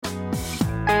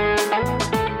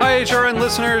HRN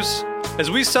listeners.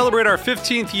 As we celebrate our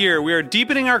 15th year, we are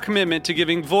deepening our commitment to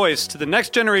giving voice to the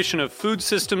next generation of food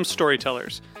systems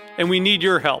storytellers, and we need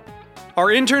your help. Our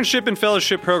internship and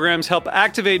fellowship programs help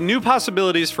activate new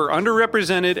possibilities for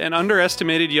underrepresented and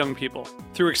underestimated young people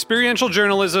through experiential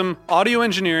journalism, audio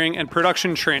engineering, and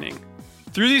production training.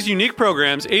 Through these unique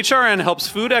programs, HRN helps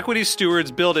food equity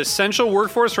stewards build essential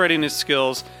workforce readiness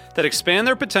skills that expand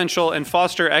their potential and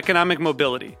foster economic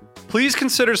mobility. Please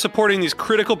consider supporting these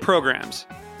critical programs.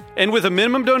 And with a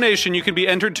minimum donation, you can be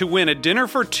entered to win a dinner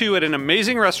for two at an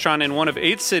amazing restaurant in one of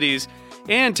 8 cities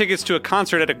and tickets to a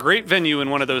concert at a great venue in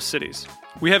one of those cities.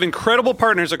 We have incredible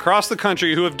partners across the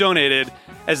country who have donated,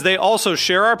 as they also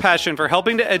share our passion for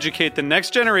helping to educate the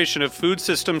next generation of food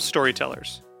systems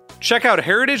storytellers. Check out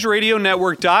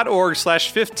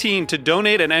heritageradionetwork.org/15 to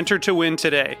donate and enter to win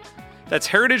today. That's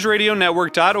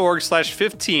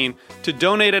heritageradionetwork.org/15 to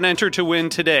donate and enter to win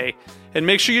today. And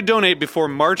make sure you donate before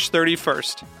March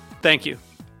 31st. Thank you.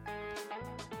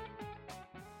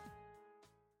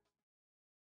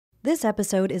 This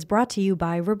episode is brought to you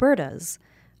by Roberta's,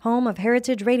 home of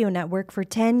Heritage Radio Network for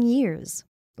 10 years.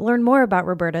 Learn more about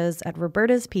Roberta's at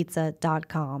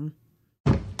robertaspizza.com.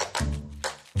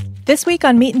 This week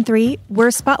on Meat and Three, we're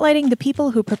spotlighting the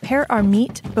people who prepare our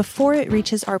meat before it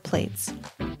reaches our plates.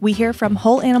 We hear from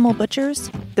whole animal butchers,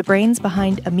 the brains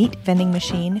behind a meat vending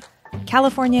machine,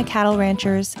 California cattle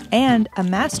ranchers, and a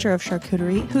master of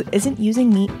charcuterie who isn't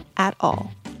using meat at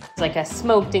all. It's like a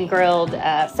smoked and grilled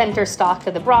center stock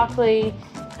of the broccoli,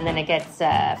 and then it gets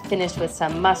finished with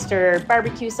some mustard,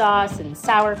 barbecue sauce, and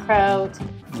sauerkraut.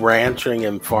 Ranching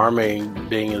and farming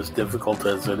being as difficult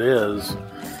as it is,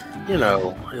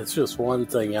 it's just one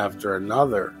thing after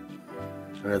another.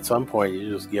 And at some point, you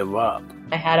just give up.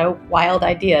 I had a wild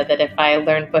idea that if I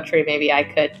learned butchery, maybe I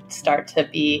could start to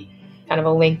be kind of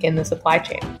a link in the supply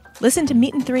chain. Listen to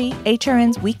Meat and Three,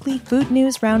 HRN's weekly food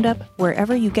news roundup,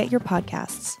 wherever you get your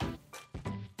podcasts.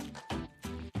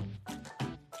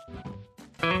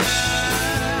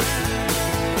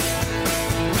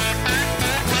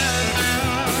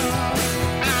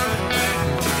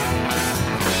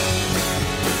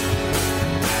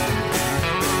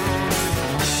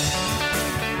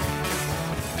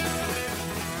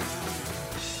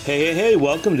 Hey,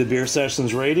 welcome to Beer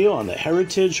Sessions Radio on the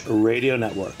Heritage Radio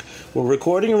Network. We're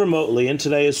recording remotely, and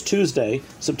today is Tuesday,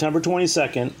 September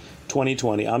 22nd,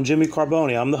 2020. I'm Jimmy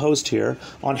Carbone. I'm the host here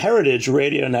on Heritage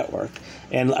Radio Network.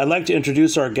 And I'd like to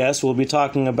introduce our guest. We'll be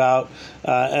talking about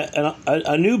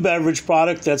a new beverage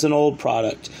product that's an old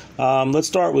product. Let's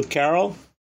start with Carol.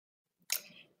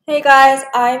 Hey guys,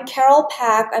 I'm Carol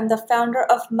Pak. I'm the founder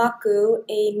of Makgeolli,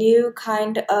 a new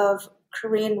kind of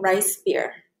Korean rice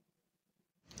beer.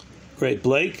 Great.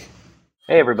 Blake?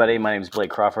 Hey everybody, my name is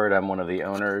Blake Crawford. I'm one of the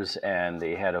owners and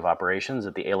the head of operations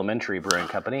at the Elementary Brewing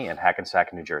Company in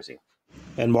Hackensack, New Jersey.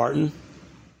 And Martin?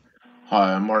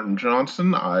 Hi, I'm Martin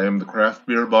Johnson. I am the craft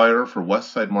beer buyer for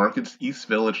Westside Market's East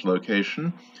Village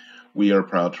location. We are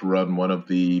proud to run one of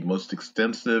the most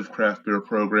extensive craft beer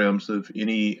programs of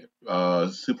any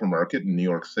supermarket in New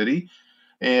York City,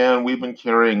 and we've been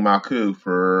carrying Makgeolli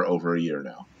for over a year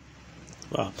now.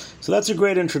 Wow. So that's a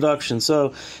great introduction.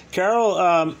 So,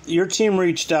 Carol, your team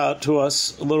reached out to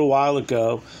us a little while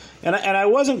ago, and I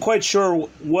wasn't quite sure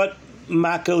what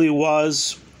Makgeolli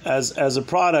was as a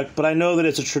product, but I know that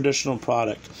it's a traditional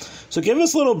product. So give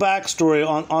us a little backstory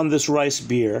on this rice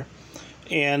beer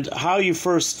and how you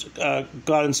first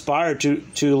got inspired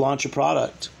to launch a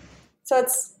product. So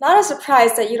it's not a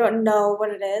surprise that you don't know what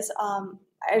it is.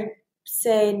 I'd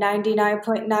say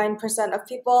 99.9% of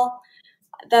people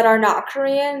that are not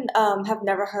Korean have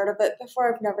never heard of it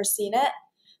before, have never seen it.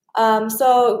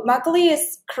 So Makgeolli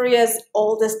is Korea's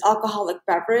oldest alcoholic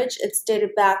beverage. It's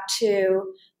dated back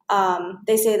to,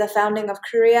 they say, the founding of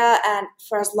Korea, and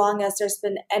for as long as there's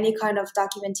been any kind of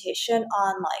documentation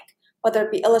on, like, whether it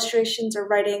be illustrations or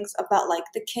writings about, like,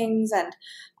 the kings and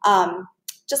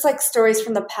just, like, stories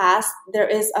from the past, there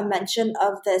is a mention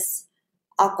of this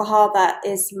alcohol that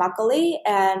is Makgeolli,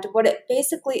 and what it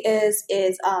basically is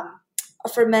a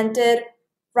fermented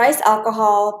rice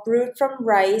alcohol brewed from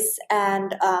rice,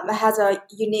 and it has a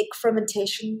unique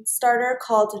fermentation starter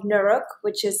called nuruk,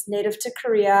 which is native to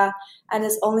Korea and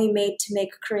is only made to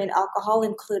make Korean alcohol,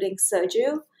 including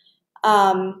soju.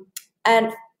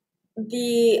 And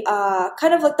the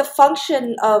kind of like the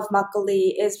function of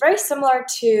Makgeolli is very similar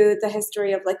to the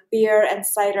history of like beer and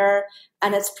cider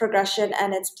and its progression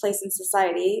and its place in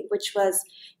society, which was,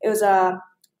 it was a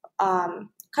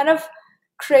kind of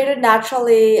created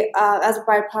naturally as a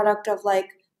byproduct of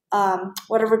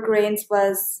whatever grains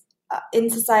was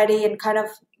in society and kind of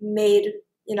made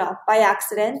by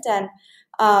accident, and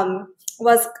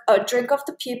was a drink of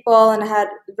the people, and had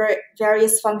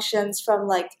various functions from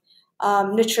like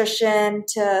nutrition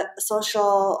to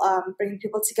social, bringing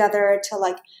people together, to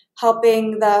like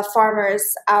helping the farmers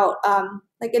out,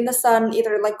 like in the sun,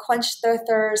 either like quench their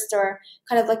thirst or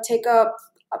kind of like take a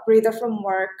breather from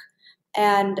work.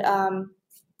 And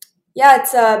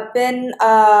it's been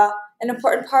an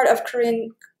important part of Korean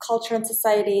culture and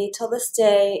society till this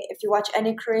day. If you watch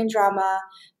any Korean drama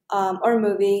or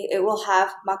movie, it will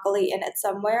have makgeolli in it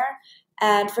somewhere.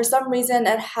 And for some reason,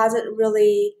 it hasn't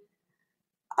really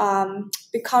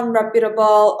become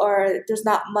reputable, or there's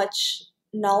not much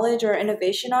knowledge or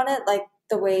innovation on it, like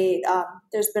the way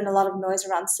there's been a lot of noise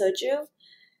around soju.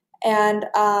 And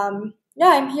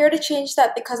I'm here to change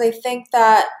that, because I think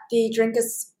that the drink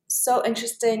is so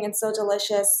interesting and so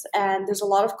delicious, and there's a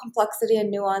lot of complexity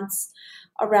and nuance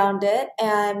around it,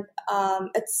 and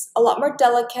it's a lot more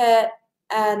delicate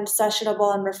and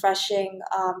sessionable and refreshing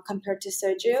compared to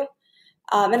soju.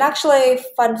 And actually,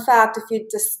 fun fact: if you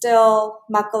distill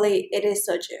makgeolli, it is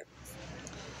soju.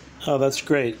 Oh, that's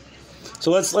great.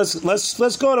 So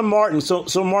let's go to Martin.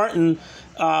 So Martin,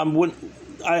 when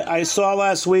I saw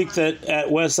last week that at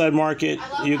Westside Market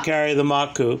you carry the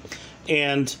Makku,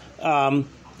 and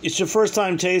it's your first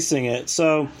time tasting it.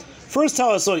 So first, tell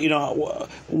us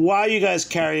why you guys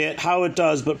carry it, how it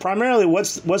does, but primarily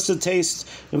what's the taste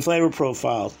and flavor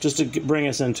profile, just to bring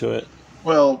us into it.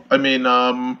 Well, I mean,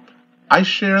 I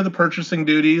share the purchasing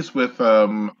duties with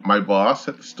my boss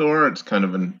at the store. It's kind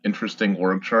of an interesting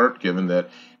org chart, given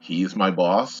that he's my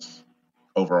boss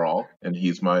overall and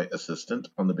he's my assistant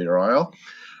on the beer aisle.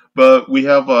 But we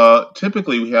have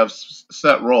typically we have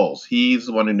set roles. He's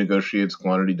the one who negotiates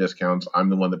quantity discounts. I'm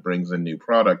the one that brings in new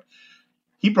product.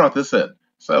 He brought this in.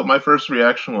 So my first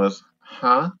reaction was,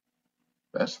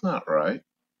 that's not right.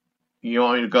 You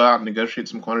want me to go out and negotiate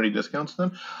some quantity discounts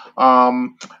then?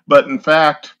 But in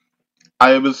fact,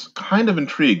 I was kind of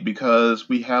intrigued because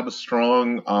we have a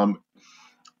strong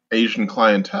Asian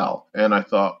clientele, and I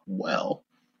thought, well,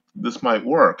 this might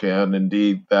work. And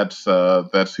indeed, that's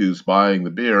who's buying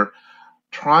the beer.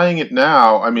 Trying it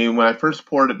now, I mean, when I first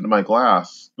poured it into my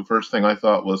glass, the first thing I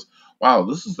thought was, wow,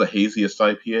 this is the haziest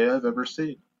IPA I've ever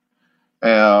seen.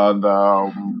 And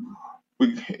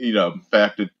in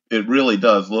fact, it really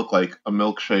does look like a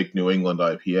milkshake New England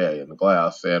IPA in the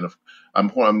glass. And if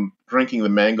I'm drinking the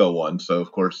mango one, so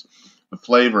of course the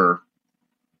flavor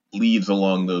leads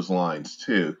along those lines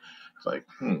too. It's like,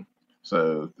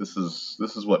 so this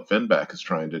is what Finback is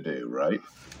trying to do, right?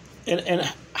 And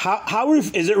how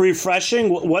is it refreshing?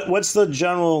 What's the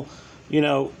general,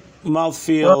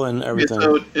 mouthfeel and everything?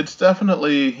 So it's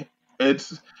definitely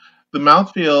the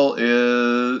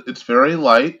mouthfeel it's very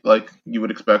light, like you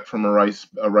would expect from a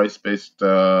rice-based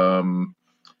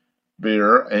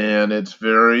beer, and it's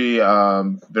very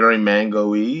very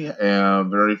mango-y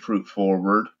and very fruit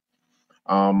forward.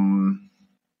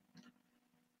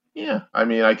 I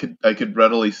mean, I could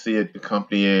readily see it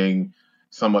accompanying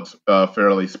somewhat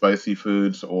fairly spicy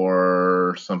foods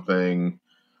or something.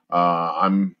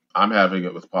 I'm having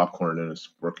it with popcorn, and it's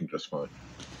working just fine.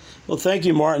 Well, thank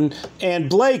you, Martin. And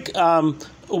Blake,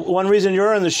 one reason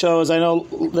you're on the show is I know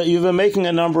that you've been making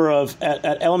a number of, at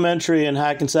Elementary in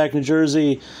Hackensack, New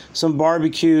Jersey, some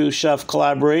barbecue chef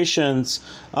collaborations.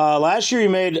 Last year you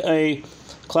made a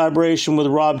collaboration with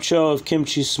Rob Cho of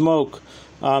Kimchi Smoke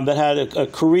that had a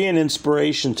Korean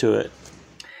inspiration to it.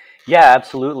 Yeah,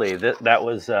 absolutely. That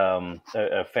was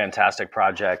a fantastic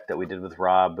project that we did with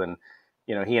Rob, and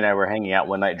he and I were hanging out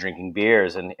one night drinking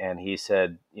beers, and he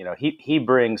said, he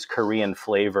brings Korean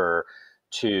flavor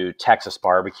to Texas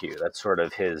barbecue. That's sort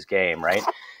of his game, right?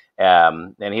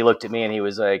 And he looked at me and he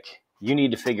was like, you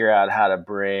need to figure out how to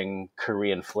bring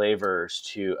Korean flavors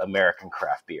to American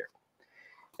craft beer.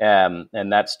 And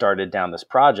that started down this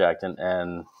project.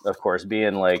 And of course,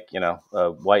 being like,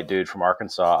 a white dude from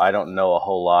Arkansas, I don't know a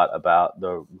whole lot about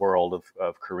the world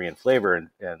of Korean flavor.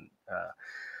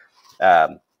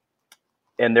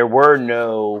 And there were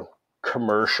no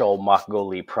commercial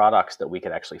makgeolli products that we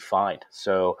could actually find.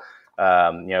 So,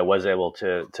 I was able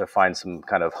to find some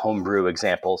kind of homebrew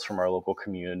examples from our local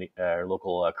community, our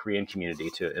local Korean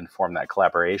community, to inform that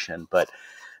collaboration. But,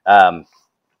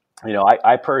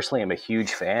 I personally am a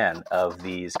huge fan of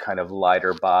these kind of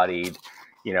lighter bodied,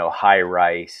 high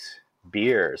rice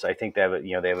beers. I think they have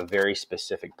a very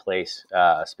specific place,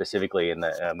 specifically in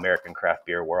the American craft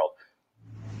beer world.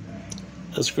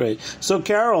 That's great. So,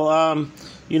 Carol,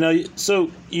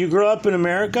 so you grew up in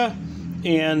America,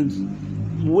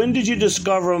 and when did you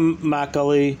discover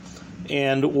Makgeolli,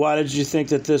 and why did you think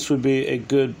that this would be a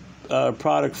good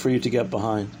product for you to get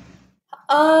behind?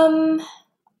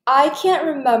 I can't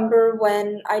remember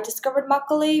when I discovered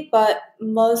makgeolli, but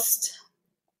most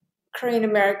Korean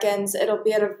Americans, it'll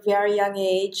be at a very young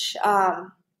age,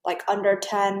 like under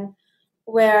 10,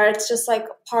 where it's just like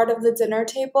part of the dinner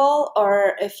table,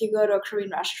 or if you go to a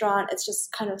Korean restaurant, it's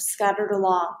just kind of scattered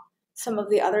along some of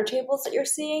the other tables that you're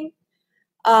seeing.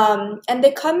 And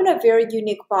they come in a very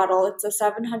unique bottle. It's a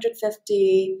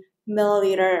 750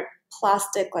 milliliter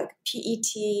plastic, like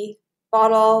PET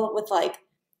bottle with like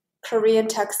Korean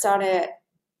text on it.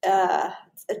 Uh,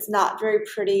 it's not very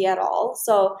pretty at all.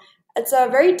 So it's a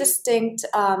very distinct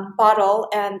bottle,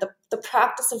 and the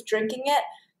practice of drinking it,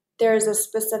 there's a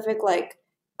specific like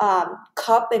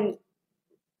cup, and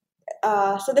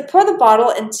so they pour the bottle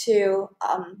into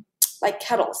like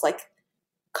kettles, like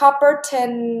copper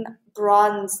tin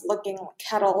bronze looking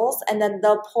kettles, and then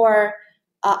they'll pour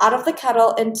out of the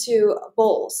kettle into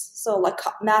bowls, so like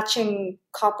matching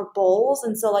copper bowls,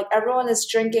 and so like everyone is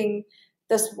drinking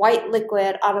this white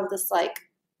liquid out of this like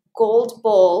gold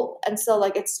bowl, and so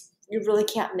like it's, you really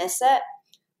can't miss it.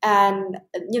 And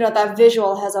that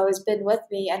visual has always been with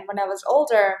me, and when I was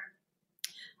older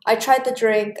I tried the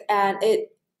drink, and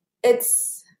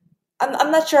it's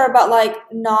I'm not sure about like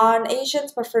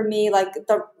non-Asians, but for me, like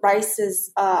the rice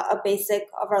is a basic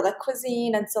of our like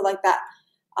cuisine, and so like that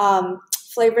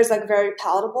flavor is like very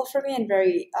palatable for me and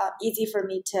very easy for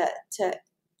me to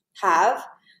have.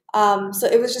 So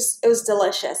it was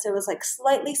delicious. It was like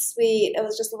slightly sweet. It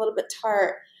was just a little bit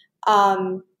tart.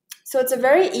 So it's a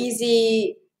very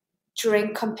easy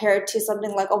drink compared to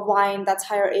something like a wine that's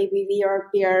higher ABV, or a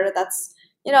beer that's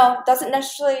doesn't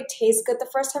necessarily taste good the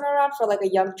first time around for like a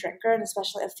young drinker, and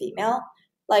especially a female.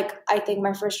 Like, I think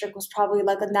my first drink was probably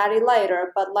like a Natty Light or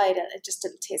a Bud Light, and it just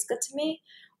didn't taste good to me.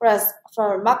 Whereas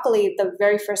for makgeolli, the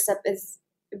very first sip is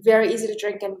very easy to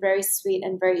drink and very sweet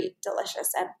and very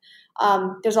delicious.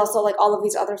 And there's also like all of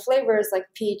these other flavors like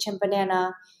peach and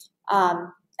banana.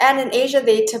 And in Asia,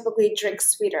 they typically drink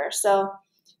sweeter. So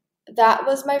that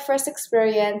was my first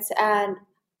experience. And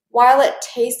while it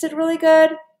tasted really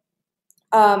good,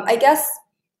 I guess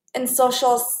in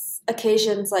social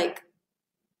occasions, like,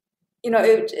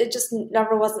 it just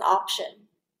never was an option.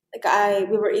 Like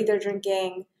we were either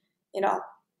drinking,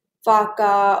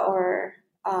 vodka or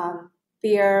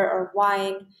beer or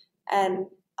wine, and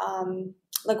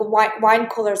like wine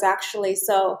coolers actually.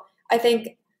 So I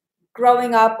think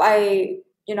growing up, I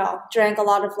drank a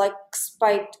lot of like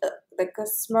spiked, like a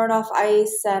Smirnoff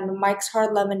Ice and Mike's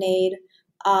Hard Lemonade.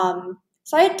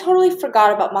 So I totally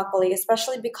forgot about makgeolli,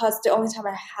 especially because the only time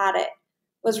I had it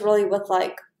was really with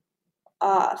like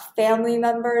family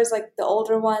members, like the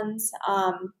older ones.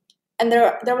 And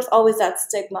there was always that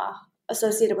stigma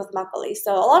associated with makgeolli.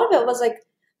 So a lot of it was like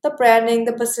the branding,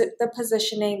 the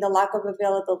positioning, the lack of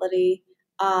availability.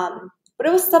 But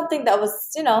it was something that was,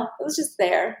 it was just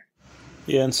there.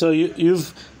 Yeah, and so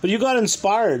but you got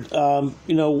inspired.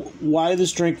 Why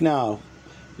this drink now?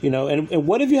 And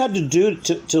what have you had to do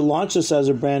to launch this as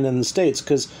a brand in the States?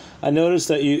 Because I noticed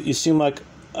that you seem like,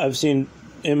 I've seen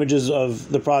images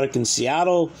of the product in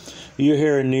Seattle. You're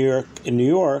here in New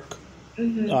York.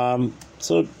 Mm-hmm.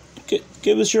 So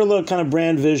give us your little kind of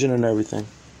brand vision and everything.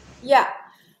 Yeah.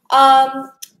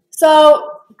 So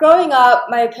growing up,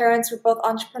 my parents were both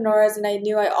entrepreneurs, and I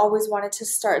knew I always wanted to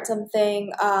start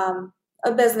something,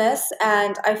 a business.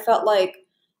 And I felt like,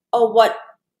 oh,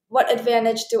 what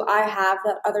advantage do I have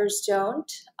that others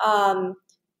don't?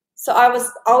 So I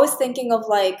was always thinking of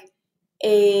like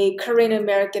a Korean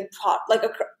American product, like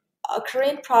a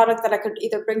Korean product that I could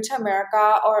either bring to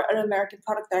America, or an American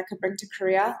product that I could bring to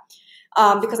Korea.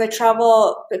 Because I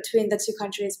travel between the two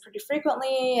countries pretty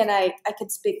frequently, and I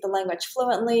could speak the language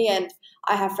fluently, and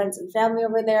I have friends and family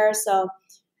over there. So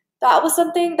that was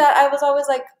something that I was always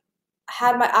like,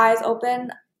 had my eyes open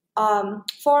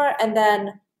for. And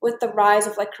then with the rise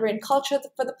of like Korean culture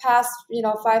for the past,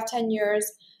 5-10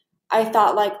 years, I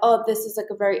thought like, oh, this is like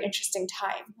a very interesting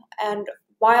time. And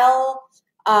while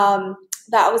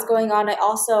that was going on, I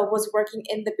also was working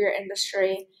in the beer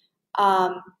industry,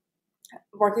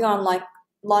 working on like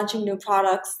launching new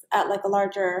products at like a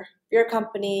larger beer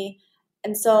company.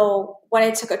 And so when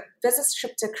I took a business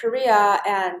trip to Korea,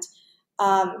 and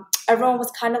everyone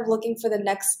was kind of looking for the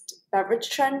next beverage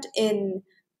trend in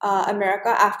America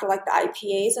after like the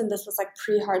IPAs, and this was like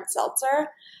pre-hard seltzer,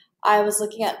 I was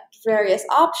looking at various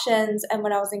options. And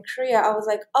when I was in Korea, I was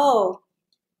like, oh,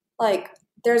 like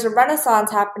there's a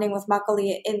renaissance happening with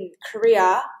makgeolli in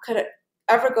Korea. Could it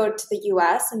ever go to the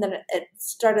US? And then it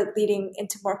started leading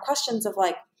into more questions of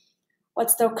like,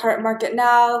 what's the current market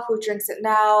now? Who drinks it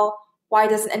now? Why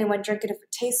doesn't anyone drink it if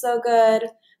it tastes so good?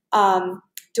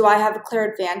 do I have a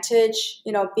clear advantage,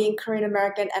 being Korean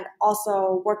American and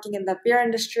also working in the beer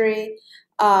industry?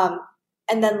 And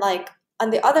then like on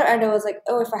the other end, it was like,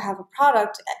 oh, if I have a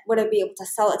product, would I be able to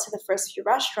sell it to the first few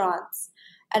restaurants?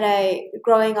 And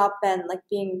growing up and like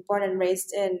being born and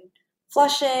raised in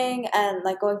Flushing and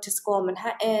like going to school in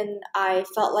Manhattan, I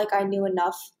felt like I knew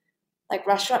enough like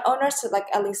restaurant owners to like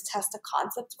at least test a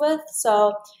concept with.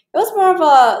 So it was more of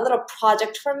a little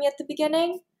project for me at the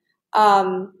beginning.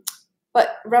 But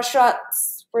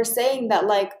restaurants were saying that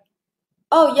like,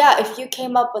 oh yeah, if you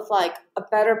came up with like a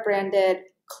better branded,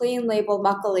 clean label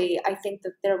makgeolli, I think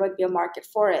that there would be a market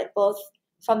for it, both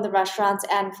from the restaurants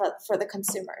and for the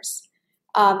consumers.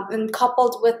 And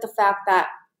coupled with the fact that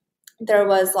there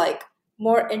was like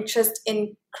more interest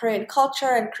in Korean culture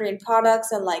and Korean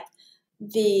products and like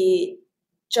the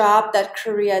job that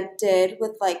Korea did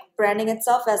with like branding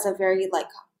itself as a very like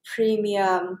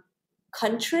premium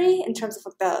country in terms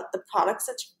of like, the products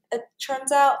that it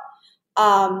turns out,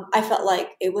 I felt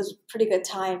like it was a pretty good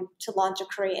time to launch a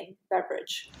Korean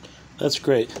beverage. That's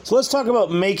great. So let's talk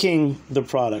about making the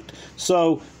product.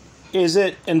 So is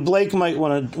it, and Blake might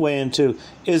want to weigh in too,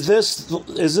 is this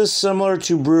similar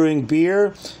to brewing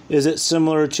beer? Is it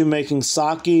similar to making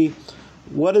sake?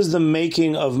 What is the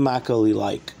making of makgeolli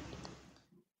like?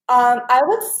 I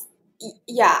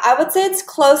would say it's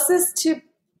closest to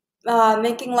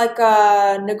making like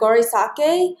a nigori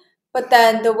sake, but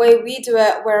then the way we do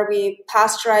it, where we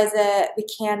pasteurize it, we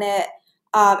can it,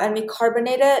 and we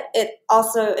carbonate it, it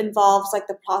also involves like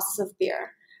the process of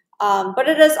beer. But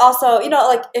it is also,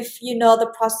 like if you know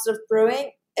the process of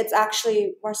brewing, it's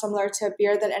actually more similar to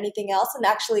beer than anything else. And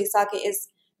actually, sake is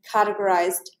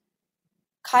categorized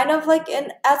kind of like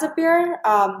as a beer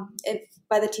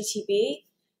by the TTB.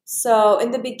 So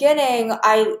in the beginning,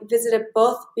 I visited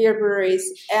both beer breweries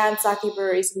and sake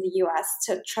breweries in the U.S.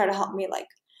 to try to help me like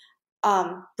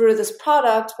brew this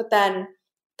product. But then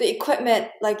the equipment,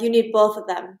 like you need both of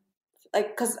them,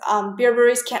 like because beer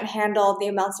breweries can't handle the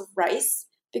amounts of rice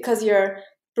because you're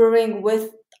brewing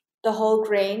with the whole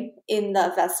grain in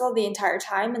the vessel the entire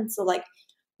time, and so like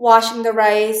washing the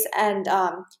rice and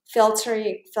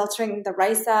filtering the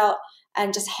rice out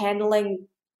and just handling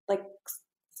like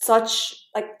such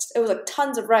like it was like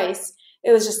tons of rice.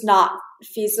 It was just not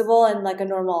feasible in like a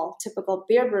normal typical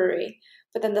beer brewery.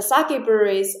 But then the sake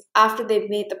breweries, after they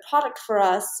made the product for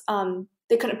us,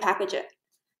 they couldn't package it.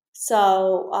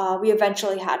 So we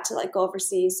eventually had to like go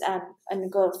overseas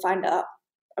and go find a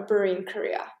brewery in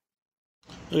Korea.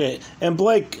 Okay, and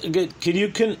Blake, can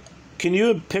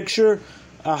you picture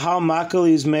how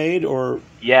makgeolli is made? Or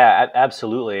yeah,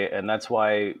 absolutely, and that's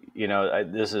why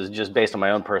this is just based on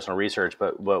my own personal research.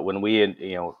 But when we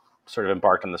sort of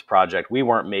embarked on this project, we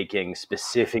weren't making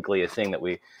specifically a thing that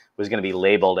was going to be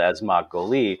labeled as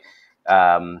makgeolli.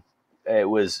 It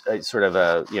was sort of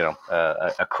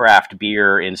a craft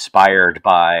beer inspired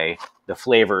by the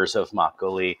flavors of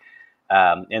makgeolli.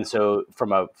 And so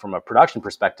from a production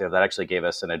perspective, that actually gave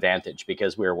us an advantage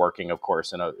because we were working, of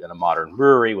course, in a modern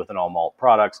brewery with an all malt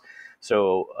products.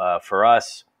 So for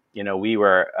us, we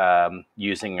were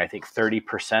using, I think,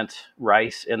 30%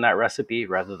 rice in that recipe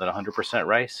rather than 100%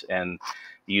 rice, and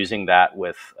using that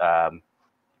with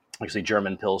actually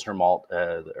German Pilsner malt,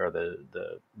 or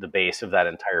the base of that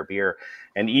entire beer.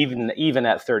 And even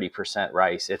at 30%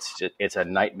 rice, it's a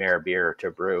nightmare beer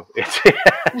to brew. It's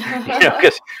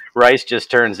because rice just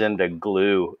turns into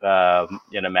glue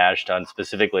in a mash tun.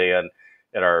 Specifically, and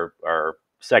at our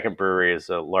second brewery is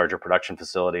a larger production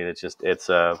facility, and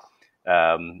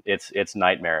it's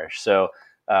nightmarish. So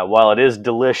while it is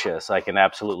delicious, I can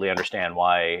absolutely understand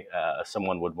why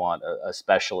someone would want a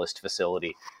specialist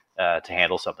facility to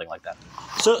handle something like that.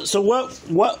 So what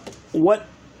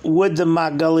would the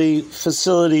Makgeolli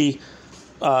facility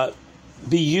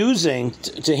be using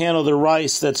to handle the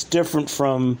rice that's different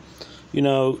from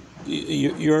your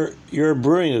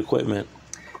brewing equipment?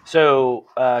 So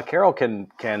Carol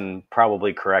can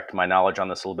probably correct my knowledge on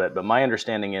this a little bit, but my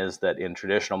understanding is that in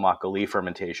traditional makgeolli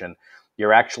fermentation,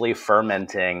 you're actually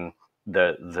fermenting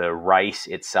the rice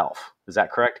itself. Is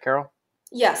that correct, Carol?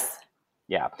 Yes.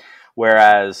 Yeah.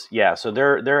 Whereas, so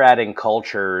they're adding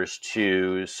cultures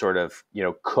to sort of,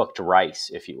 cooked rice,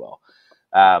 if you will.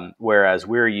 Whereas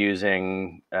we're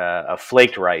using a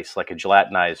flaked rice, like a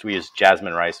gelatinized. We use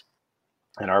jasmine rice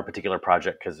in our particular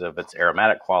project because of its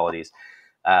aromatic qualities.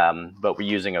 But we're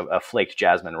using a flaked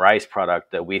jasmine rice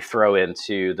product that we throw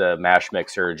into the mash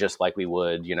mixer just like we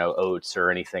would, oats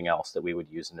or anything else that we would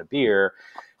use in a beer.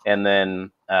 And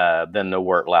then the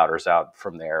wort lauders out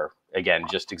from there. Again,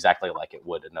 just exactly like it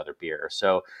would another beer.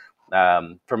 So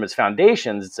From its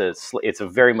foundations, it's a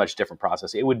very much different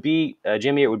process. It would be,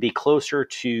 Jimmy, it would be closer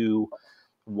to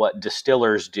what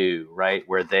distillers do, right?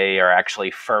 Where they are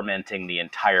actually fermenting the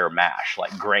entire mash,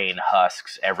 like grain,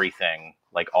 husks, everything,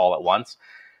 like all at once.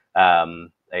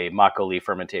 A Makgeolli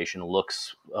fermentation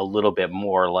looks a little bit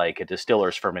more like a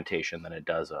distiller's fermentation than it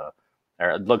does or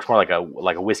it looks more like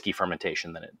a whiskey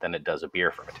fermentation than it does a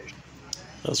beer fermentation.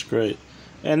 That's great.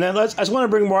 And then I just want to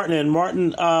bring Martin in.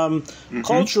 Martin,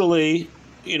 culturally,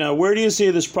 where do you see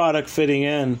this product fitting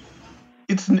in?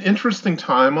 It's an interesting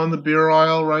time on the beer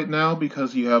aisle right now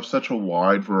because you have such a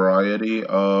wide variety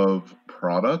of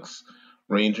products,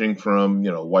 ranging from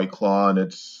White Claw and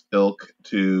its ilk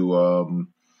to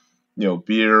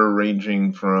beer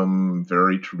ranging from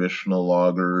very traditional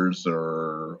lagers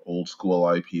or old school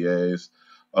IPAs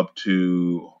up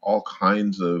to all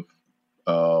kinds of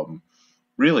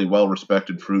really well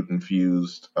respected fruit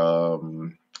infused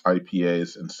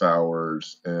IPAs and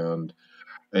sours and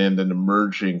an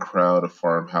emerging crowd of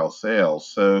farmhouse ales.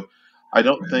 So I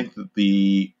don't think that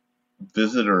the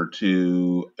visitor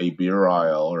to a beer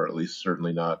aisle, or at least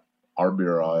certainly not our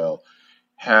beer aisle,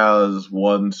 has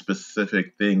one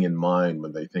specific thing in mind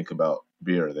when they think about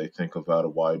beer. They think about a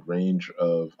wide range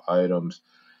of items.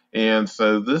 And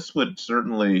so this would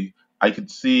certainly, I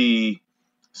could see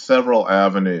several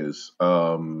avenues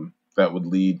that would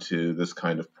lead to this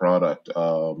kind of product,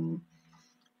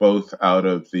 both out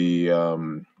of the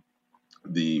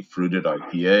fruited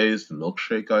IPAs, the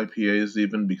milkshake IPAs,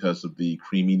 even because of the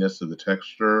creaminess of the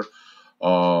texture,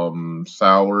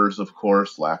 sours, of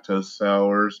course, lactose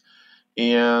sours,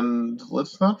 and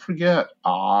let's not forget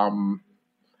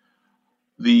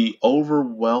the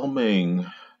overwhelming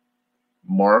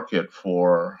market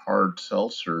for hard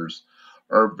seltzers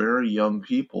are very young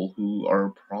people who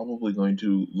are probably going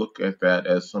to look at that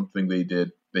as something they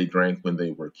drank when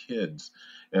they were kids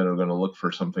and are going to look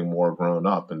for something more grown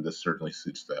up, and this certainly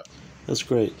suits that. That's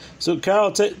great. So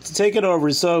Carol, take it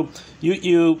over. So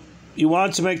you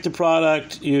wanted to make the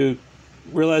product, you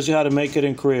realized you had to make it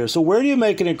in Korea. So where do you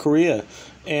make it in Korea?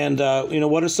 And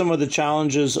what are some of the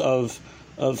challenges of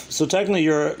so technically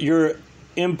you're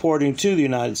importing to the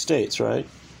United States, right?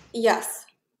 Yes.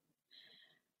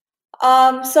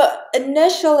 So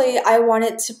initially I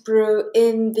wanted to brew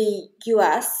in the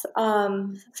US,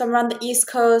 somewhere on the East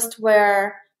Coast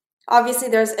where obviously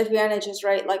there's advantages,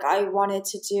 right? Like I wanted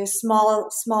to do small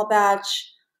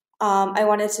batch. I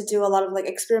wanted to do a lot of like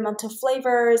experimental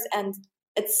flavors, and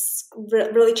it's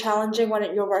really challenging when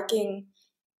you're working,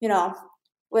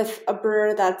 with a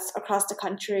brewer that's across the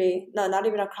country. No, not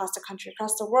even across the country,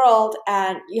 across the world,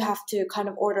 and you have to kind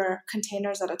of order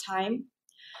containers at a time.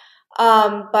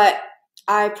 But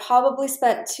I probably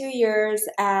spent 2 years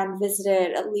and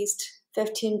visited at least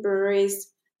 15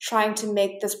 breweries trying to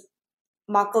make this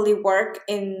makgeolli work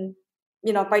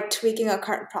by tweaking a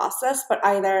current process, but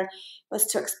either it was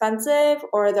too expensive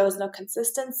or there was no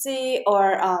consistency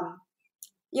or,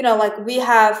 like we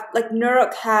have, like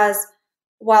Nuruk has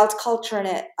wild culture in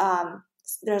it.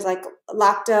 There's like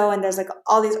lacto and there's like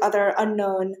all these other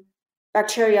unknown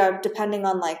bacteria depending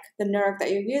on like the Nuruk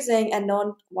that you're using, and no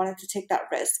one wanted to take that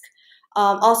risk.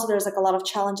 Also, there's like a lot of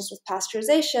challenges with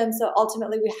pasteurization, so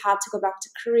ultimately we had to go back to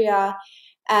Korea.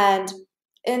 And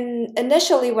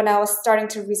initially, when I was starting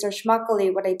to research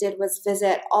makgeolli, what I did was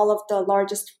visit all of the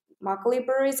largest makgeolli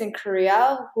breweries in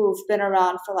Korea who've been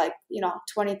around for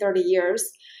 20, 30 years.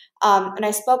 And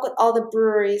I spoke with all the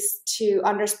breweries to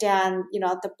understand,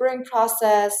 the brewing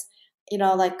process,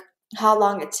 like how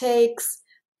long it takes,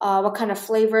 what kind of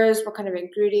flavors, what kind of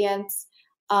ingredients.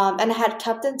 And I had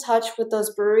kept in touch with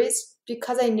those breweries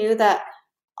because I knew that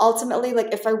ultimately,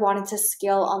 like if I wanted to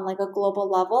scale on like a global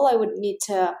level, I would need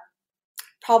to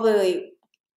probably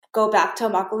go back to a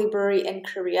makgeolli brewery in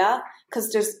Korea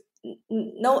because there's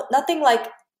nothing like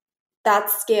that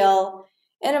scale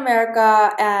in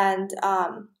America, and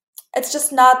it's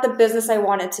just not the business I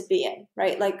wanted to be in,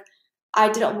 right? Like I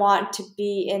didn't want to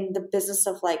be in the business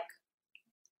of like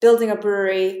building a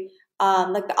brewery,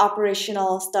 like the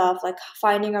operational stuff, like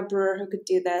finding a brewer who could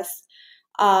do this.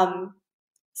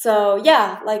 So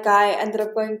yeah, like I ended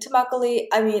up going to a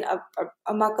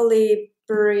makgeolli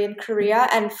brewery in Korea,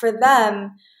 and for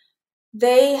them,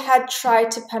 they had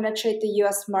tried to penetrate the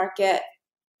US market,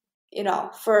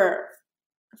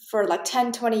 for like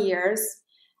 10, 20 years,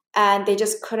 and they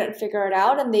just couldn't figure it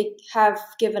out, and they have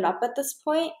given up at this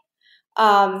point.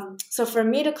 So for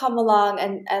me to come along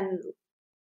and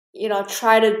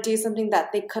try to do something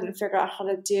that they couldn't figure out how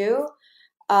to do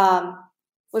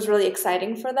was really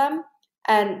exciting for them.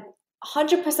 And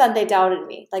 100% they doubted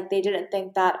me. Like they didn't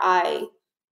think that I,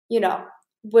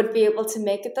 would be able to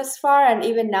make it this far. And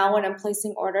even now when I'm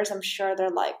placing orders, I'm sure they're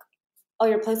like, oh,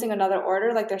 you're placing another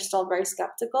order? Like they're still very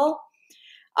skeptical.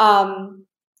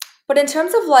 But in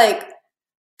terms of like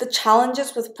the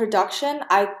challenges with production,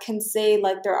 I can say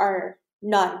like there are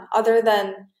none other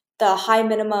than the high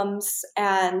minimums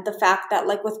and the fact that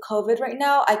like with COVID right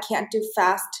now, I can't do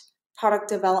fast product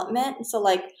development. So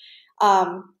like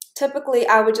typically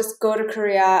I would just go to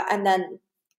Korea and then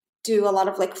do a lot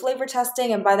of like flavor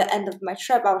testing, and by the end of my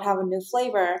trip I would have a new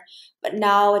flavor. But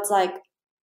now it's like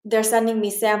they're sending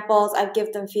me samples, I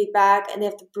give them feedback, and they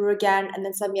have to brew again and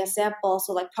then send me a sample.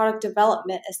 So like product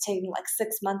development is taking like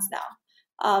 6 months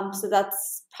now. So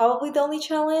that's probably the only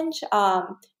challenge.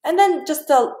 And then just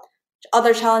the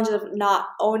other challenges of not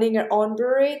owning your own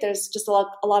brewery, there's just a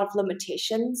lot of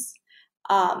limitations.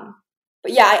 But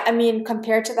yeah, I mean,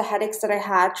 compared to the headaches that I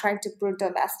had trying to brew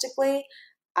domestically,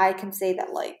 I can say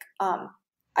that like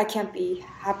I can't be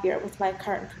happier with my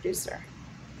current producer.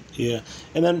 Yeah,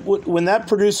 and then when that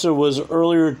producer was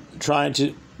earlier trying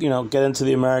to get into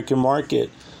the American market,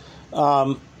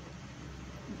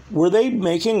 were they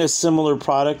making a similar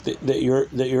product that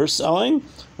you're selling,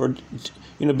 or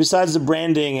besides the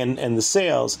branding and the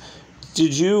sales,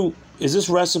 is this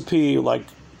recipe like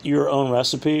your own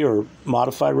recipe or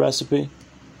modified recipe?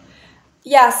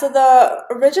 Yeah, so the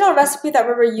original recipe that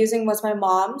we were using was my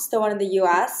mom's, the one in the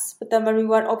US. But then when we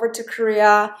went over to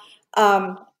Korea,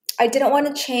 I didn't want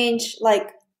to change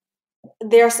like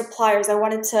their suppliers. I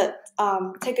wanted to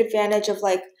take advantage of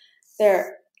like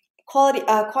their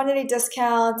quantity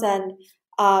discounts, and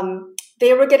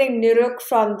they were getting nuruk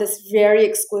from this very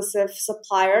exclusive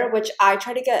supplier, which I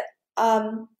tried to get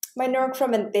my nuruk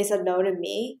from, and they said no to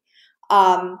me.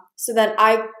 So then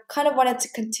I kind of wanted to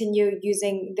continue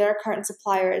using their current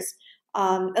suppliers.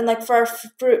 And like for our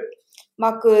fruit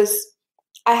makus,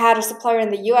 I had a supplier in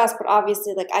the US, but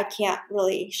obviously like I can't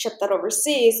really ship that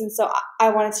overseas. And so I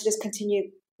wanted to just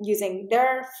continue using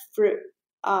their fruit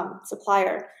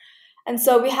supplier. And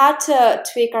so we had to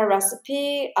tweak our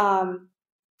recipe,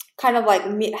 kind of like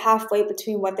meet halfway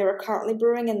between what they were currently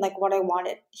brewing and like what I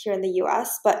wanted here in the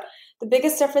US. But the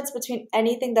biggest difference between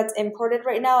anything that's imported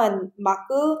right now and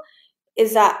maku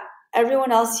is that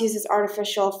everyone else uses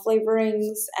artificial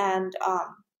flavorings, and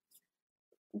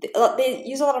they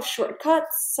use a lot of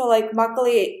shortcuts. So like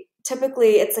makgeolli,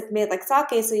 typically it's like made like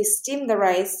sake, so you steam the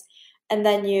rice and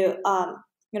then you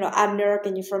add nuruk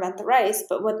and you ferment the rice.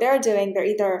 But what they're doing, they're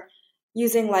either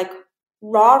using like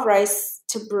raw rice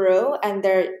to brew, and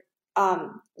they're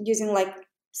using like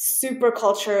super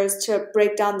cultures to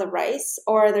break down the rice,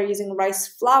 or they're using rice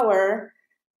flour,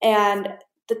 and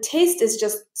the taste is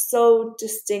just so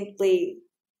distinctly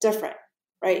different,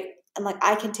 right? And like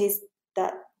I can taste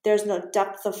that there's no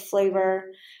depth of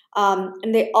flavor,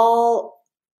 and they all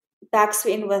back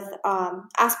sweeten with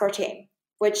aspartame,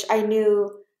 which I knew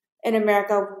in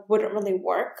America wouldn't really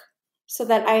work. So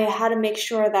then I had to make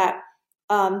sure that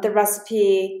the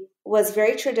recipe was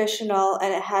very traditional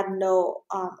and it had no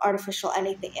artificial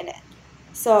anything in it.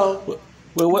 So,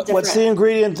 well, what's the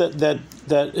ingredient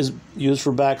that is used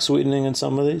for back sweetening in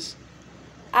some of these?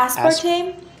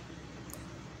 Aspartame.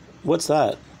 What's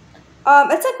that?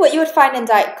 It's like what you would find in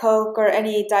Diet Coke or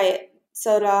any diet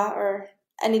soda or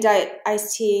any diet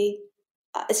iced tea.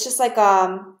 It's just like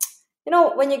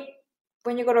when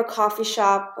you go to a coffee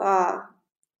shop,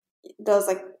 those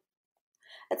like,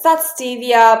 it's not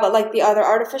stevia, but like the other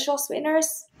artificial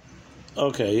sweeteners.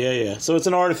 Okay, yeah. So it's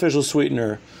an artificial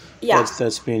sweetener. Yeah.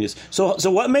 That's being used. So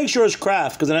what makes yours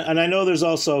craft? Because I know there's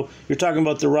also, you're talking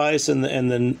about the rice and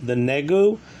the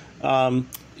negu.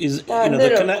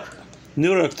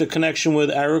 Nuruk, the connection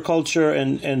with agriculture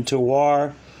and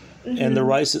terroir, and the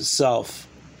rice itself.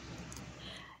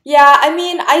 Yeah, I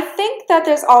mean, I think that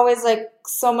there's always like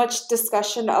so much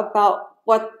discussion about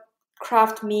what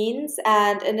craft means.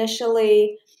 And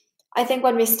initially, I think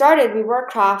when we started, we were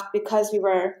craft because we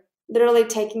were literally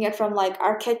taking it from like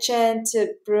our kitchen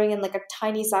to brewing in like a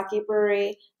tiny sake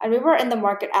brewery, and we were in the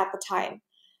market at the time.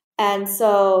 And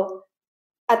so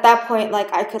at that point,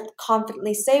 like I could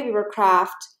confidently say we were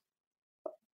craft,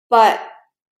 but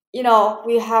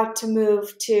we had to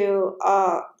move to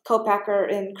a co-packer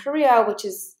in Korea, which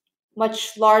is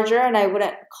much larger, and I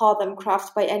wouldn't call them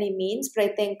craft by any means, but I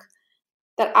think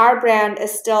that our brand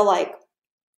is still like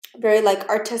very like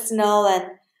artisanal,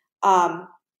 and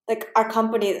like our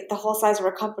company, the whole size of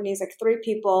our company is like 3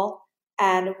 people,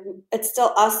 and it's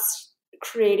still us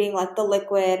creating like the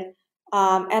liquid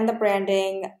and the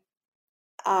branding.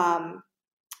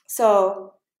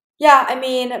 So yeah, I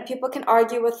mean, people can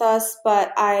argue with us,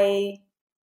 but I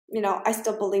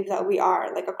still believe that we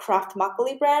are like a craft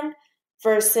makgeolli brand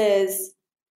versus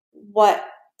what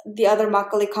the other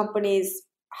makgeolli companies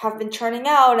have been churning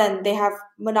out, and they have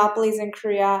monopolies in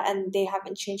Korea, and they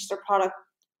haven't changed their product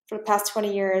for the past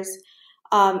 20 years.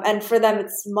 And for them,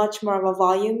 it's much more of a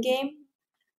volume game.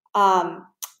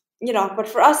 But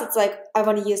for us, it's like, I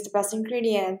want to use the best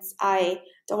ingredients. I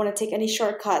don't want to take any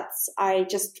shortcuts. I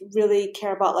just really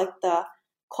care about like the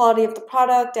quality of the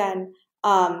product and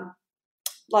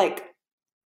like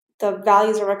the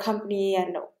values of our company,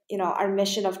 and our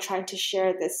mission of trying to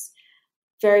share this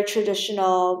very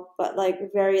traditional but like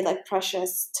very like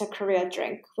precious to Korea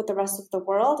drink with the rest of the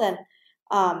world. And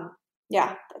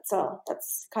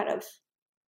that's kind of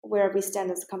where we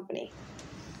stand as a company.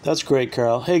 That's great,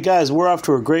 Carol. Hey, guys, we're off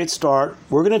to a great start.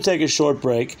 We're going to take a short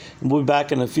break, and we'll be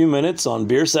back in a few minutes on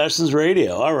Beer Sessions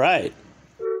Radio. All right.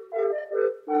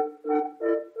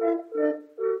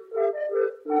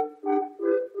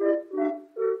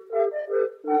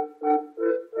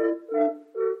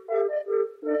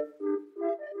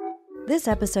 This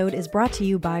episode is brought to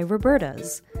you by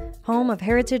Roberta's, home of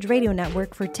Heritage Radio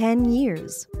Network for 10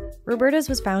 years. Roberta's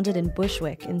was founded in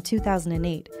Bushwick in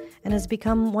 2008 and has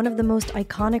become one of the most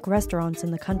iconic restaurants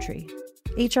in the country.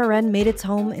 HRN made its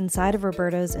home inside of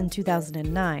Roberta's in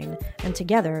 2009, and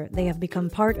together they have become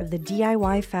part of the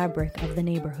DIY fabric of the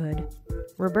neighborhood.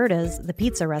 Roberta's, the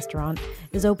pizza restaurant,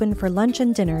 is open for lunch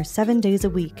and dinner 7 days a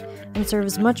week and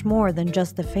serves much more than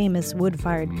just the famous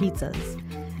wood-fired pizzas.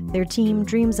 Their team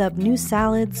dreams up new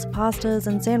salads, pastas,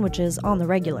 and sandwiches on the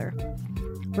regular.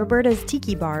 Roberta's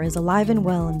Tiki Bar is alive and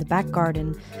well in the back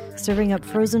garden, serving up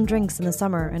frozen drinks in the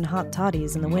summer and hot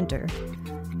toddies in the winter.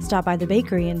 Stop by the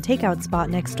bakery and takeout spot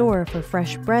next door for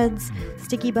fresh breads,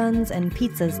 sticky buns, and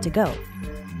pizzas to go.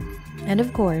 And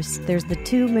of course, there's the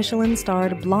 2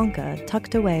 Michelin-starred Blanca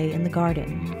tucked away in the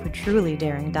garden for truly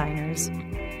daring diners.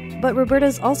 But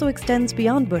Roberta's also extends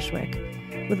beyond Bushwick,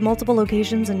 with multiple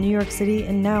locations in New York City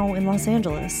and now in Los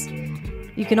Angeles.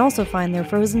 You can also find their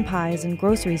frozen pies in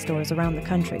grocery stores around the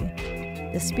country.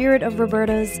 The spirit of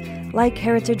Roberta's, like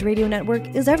Heritage Radio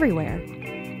Network, is everywhere.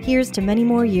 Here's to many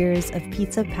more years of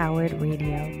pizza-powered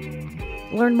radio.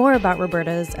 Learn more about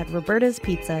Roberta's at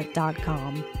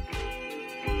robertaspizza.com.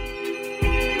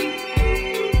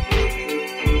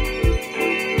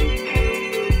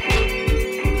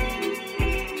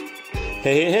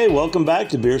 Hey, welcome back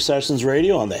to Beer Sessions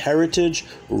Radio on the Heritage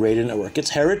Radio Network. It's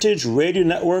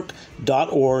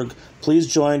heritageradionetwork.org.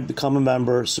 Please join, become a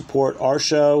member, support our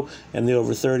show and the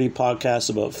over 30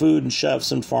 podcasts about food and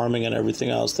chefs and farming and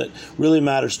everything else that really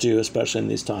matters to you, especially in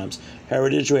these times.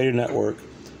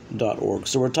 heritageradionetwork.org.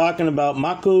 So we're talking about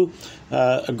Maku,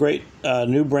 a great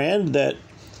new brand that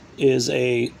is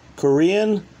a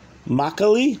Korean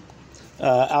makgeolli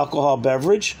alcohol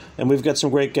beverage, and we've got some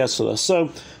great guests with us.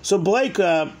 So Blake,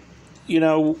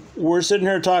 we're sitting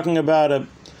here talking about a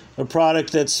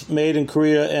product that's made in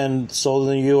Korea and sold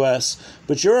in the U.S.,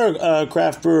 but you're a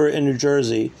craft brewer in New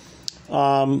Jersey.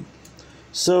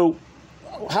 So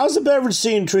how's the beverage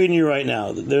scene treating you right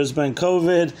now? There's been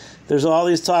COVID. There's all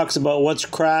these talks about what's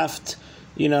craft.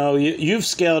 You've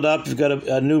scaled up. You've got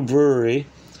a new brewery.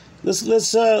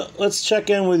 Let's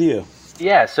check in with you.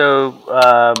 Yeah, so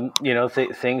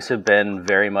things have been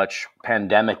very much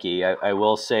pandemic-y. I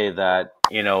will say that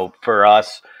for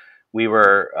us, we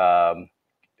were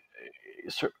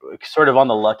sort of on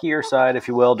the luckier side, if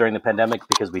you will, during the pandemic,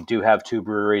 because we do have 2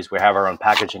 breweries. We have our own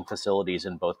packaging facilities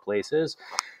in both places,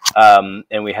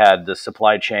 and we had the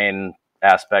supply chain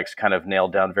aspects kind of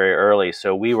nailed down very early.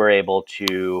 So we were able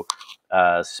to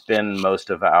spin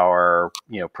most of our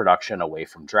production away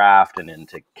from draft and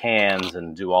into cans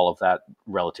and do all of that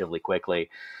relatively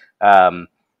quickly. From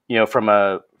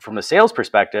a sales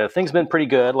perspective, things have been pretty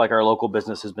good. Like, our local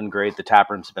business has been great. The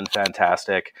tap room's been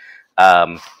fantastic.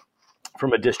 From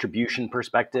a distribution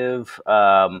perspective,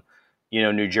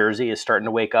 New Jersey is starting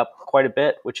to wake up quite a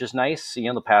bit, which is nice.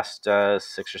 The past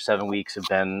 6 or 7 weeks have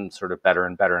been sort of better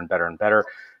and better and better and better.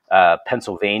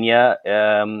 Pennsylvania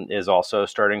is also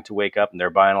starting to wake up, and they're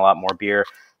buying a lot more beer.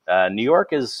 New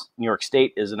York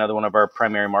State is another one of our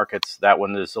primary markets. That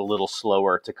one is a little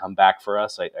slower to come back for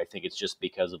us. I think it's just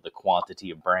because of the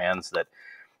quantity of brands that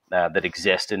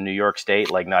exist in New York State.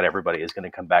 Like, not everybody is going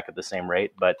to come back at the same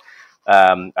rate, but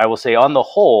I will say on the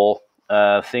whole,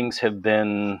 things have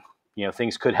been,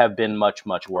 things could have been much,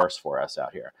 much worse for us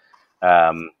out here.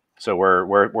 So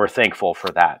we're thankful for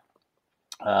that.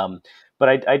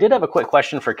 But I did have a quick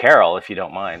question for Carol, if you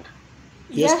don't mind.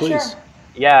 Yes, please. Sure.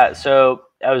 Yeah, so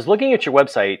I was looking at your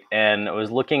website, and I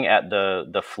was looking at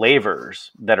the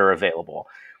flavors that are available.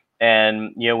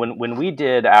 And when we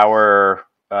did our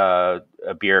a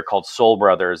beer called Soul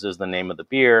Brothers is the name of the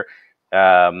beer,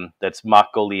 that's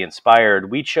Makgeolli inspired.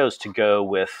 We chose to go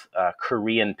with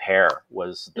Korean pear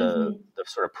was the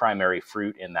sort of primary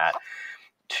fruit in that,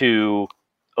 to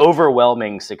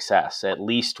overwhelming success, at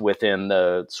least within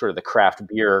the sort of the craft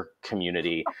beer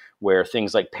community, where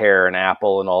things like pear and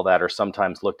apple and all that are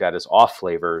sometimes looked at as off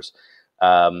flavors.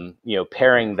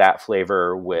 Pairing that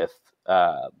flavor with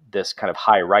this kind of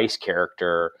high rice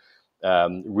character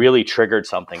really triggered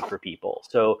something for people.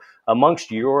 So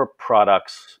amongst your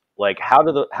products, like how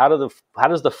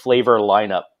does the flavor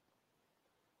lineup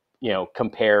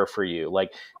compare for you?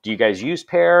 Like, do you guys use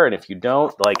pear? And if you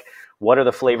don't, like, what are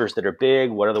the flavors that are big?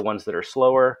 What are the ones that are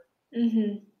slower?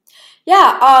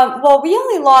 Yeah. Well, we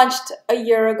only launched a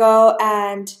year ago,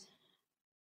 and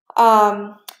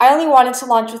I only wanted to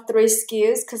launch with 3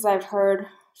 SKUs because I've heard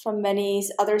from many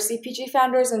other CPG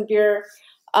founders and beer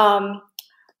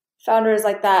founders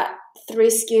like that 3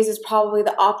 SKUs is probably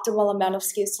the optimal amount of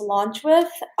SKUs to launch with.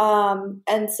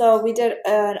 And so we did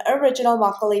an original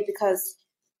Makgeolli because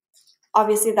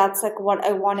obviously that's like what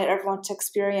I wanted everyone to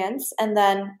experience. And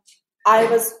then I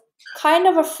was kind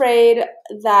of afraid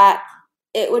that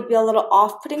it would be a little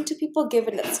off-putting to people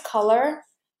given its color.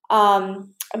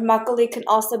 Makgeolli can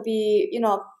also be,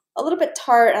 a little bit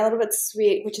tart and a little bit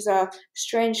sweet, which is a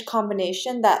strange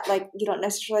combination that like you don't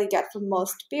necessarily get from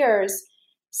most beers.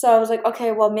 So I was like,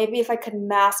 okay, well, maybe if I could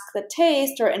mask the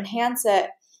taste or enhance it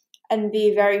and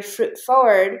be very fruit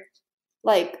forward,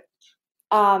 like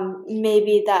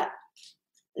maybe that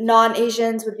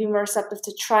non-Asians would be more receptive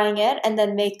to trying it and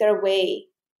then make their way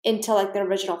into like the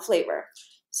original flavor.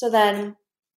 So then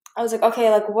I was like, okay,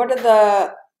 like what are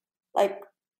the like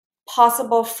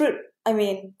possible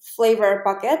flavor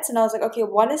buckets? And I was like, okay,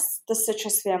 one is the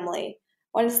citrus family,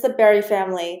 one is the berry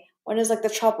family, one is like the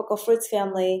tropical fruits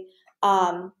family.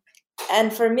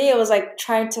 And for me, it was like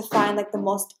trying to find like the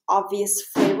most obvious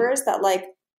flavors that like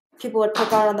people would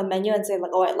pick out on the menu and say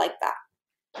like, oh, I like that.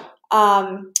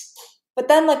 But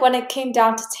then like when it came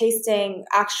down to tasting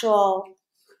actual,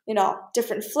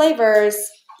 different flavors,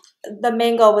 the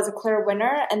mango was a clear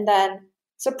winner. And then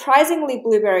surprisingly,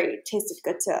 blueberry tasted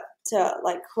good to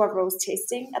like whoever was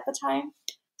tasting at the time.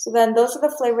 So then those are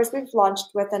the flavors we've launched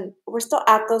with, and we're still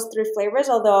at those 3 flavors,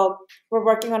 although we're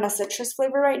working on a citrus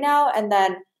flavor right now, and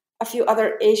then a few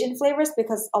other Asian flavors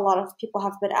because a lot of people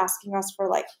have been asking us for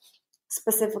like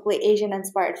specifically Asian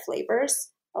inspired flavors,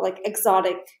 or like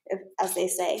exotic, as they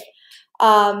say.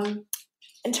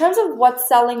 In terms of what's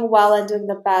selling well and doing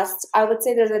the best, I would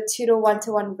say there's a 2 to 1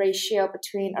 to 1 ratio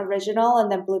between original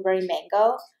and then blueberry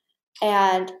mango.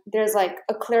 And there's like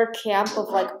a clear camp of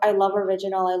like, I love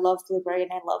original, I love blueberry,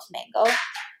 and I love mango.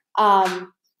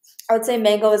 I would say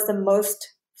mango is the most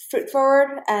fruit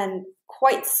forward and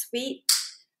quite sweet.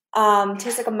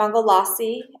 Tastes like a mango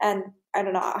lassi, and I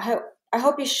don't know. I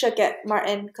hope you shook it,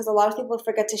 Martin, because a lot of people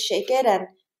forget to shake it, and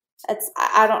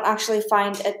I don't actually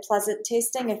find it pleasant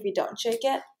tasting if you don't shake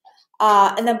it.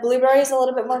 And then blueberry is a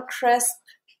little bit more crisp,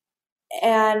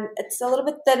 and it's a little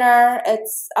bit thinner.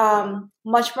 It's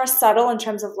much more subtle in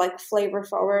terms of like flavor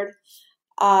forward.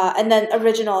 And then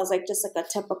original is like just like a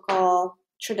typical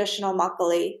traditional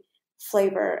makgeolli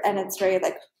flavor, and it's very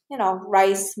like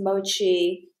rice,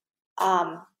 mochi,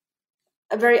 a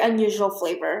very unusual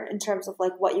flavor in terms of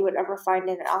like what you would ever find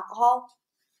in an alcohol.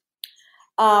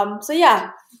 So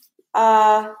yeah,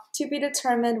 to be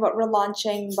determined what we're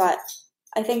launching, but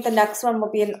I think the next one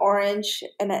will be an orange,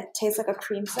 and it tastes like a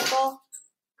creamsicle.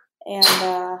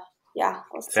 And yeah,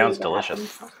 we'll see. Sounds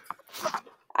delicious.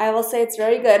 I will say it's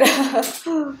very good.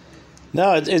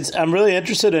 No, I'm really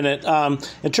interested in it.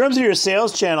 In terms of your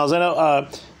sales channels, I know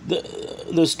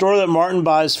the store that Martin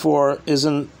buys for is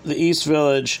in the East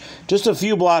Village, just a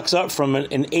few blocks up from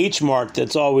an H Mart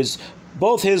that's always,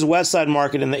 both his West Side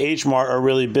Market and the H Mart are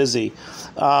really busy.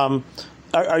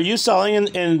 Are you selling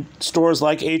in stores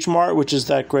like H Mart, which is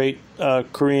that great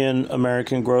Korean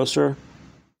American grocer?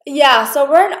 Yeah, so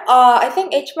we're in, I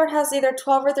think H Mart has either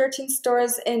 12 or 13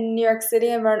 stores in New York City,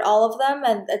 and we're in all of them,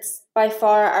 and it's by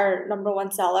far our number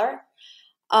 1 seller.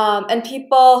 And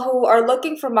people who are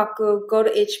looking for Makgu go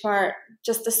to H Mart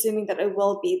just assuming that it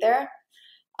will be there.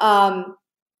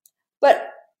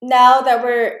 But now that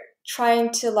we're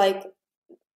trying to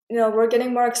we're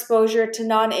getting more exposure to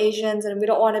non-Asians, and we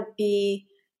don't want to be,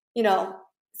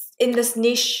 in this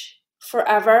niche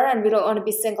forever, and we don't want to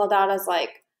be singled out as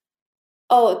like,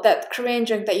 oh, that Korean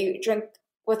drink that you drink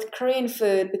with Korean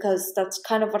food, because that's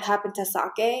kind of what happened to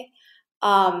sake.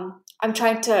 I'm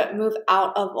trying to move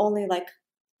out of only like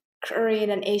Korean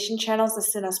and Asian channels as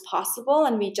soon as possible,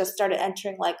 and we just started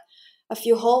entering like a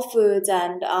few Whole Foods,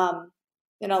 and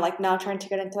like now trying to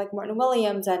get into like Morton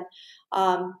Williams and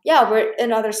Yeah, we're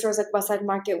in other stores like Westside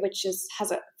Market, which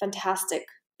has a fantastic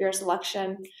beer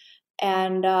selection.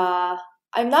 And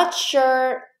I'm not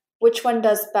sure which one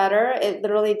does better. It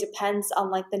literally depends on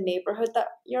like the neighborhood that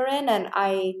you're in. And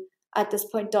I, at this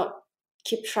point, don't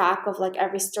keep track of like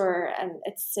every store and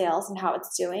its sales and how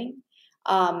it's doing.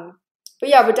 But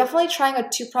yeah, we're definitely trying a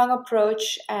two-prong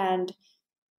approach and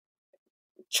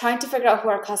trying to figure out who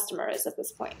our customer is at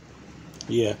this point.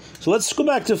 Yeah. So let's go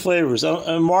back to flavors.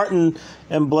 Martin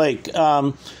and Blake,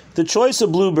 the choice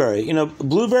of blueberry.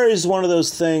 Blueberry is one of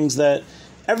those things that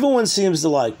everyone seems to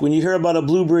like. When you hear about a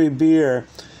blueberry beer,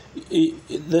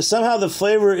 somehow the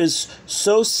flavor is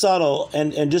so subtle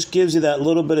and just gives you that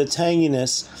little bit of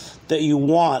tanginess that you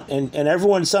want. And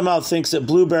everyone somehow thinks that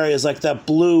blueberry is like that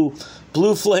blue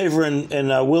flavor in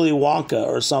Willy Wonka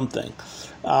or something.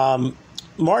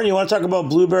 Martin, you want to talk about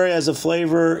blueberry as a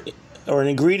flavor or an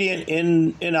ingredient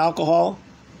in alcohol?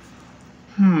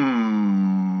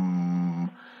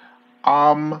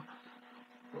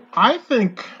 I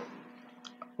think,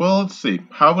 well, let's see.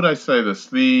 How would I say this?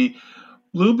 The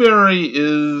blueberry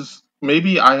is,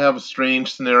 maybe I have a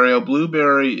strange scenario.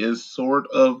 Blueberry is sort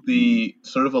of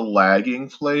a lagging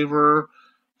flavor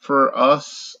for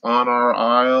us on our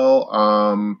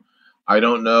aisle. I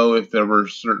don't know if there were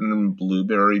certain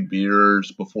blueberry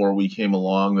beers before we came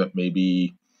along that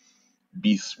maybe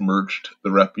besmirched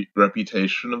the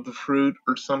reputation of the fruit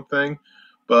or something,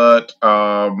 but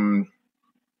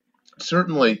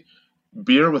certainly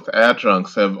beer with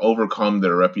adjuncts have overcome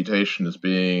their reputation as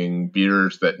being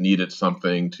beers that needed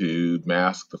something to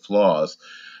mask the flaws,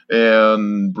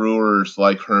 and brewers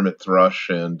like Hermit Thrush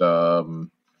and the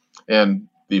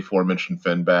aforementioned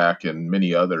Fenback and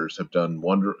many others have done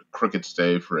Crooked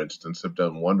Stave, for instance, have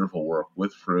done wonderful work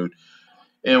with fruit.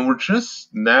 And we're just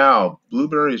now,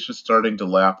 blueberry is just starting to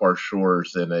lap our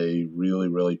shores in a really,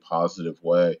 really positive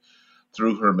way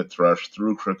through Hermit Thrush,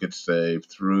 through Crooked Stave,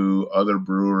 through other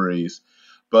breweries.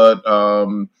 But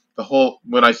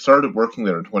when I started working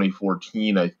there in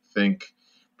 2014, I think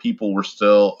people were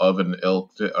still of a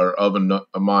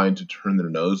mind to turn their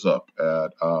nose up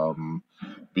at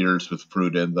beers with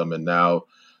fruit in them. And now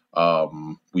I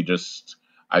just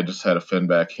had a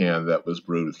Fenback can that was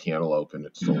brewed with cantaloupe, and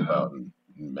it sold out in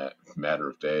matter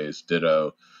of days.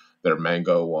 Ditto their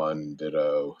mango one.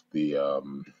 Ditto their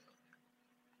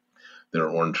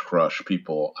orange crush.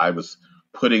 I was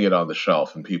putting it on the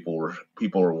shelf, and people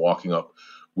were walking up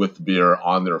with beer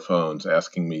on their phones,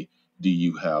 asking me, "Do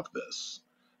you have this?"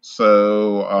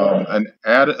 So,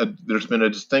 there's been a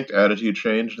distinct attitude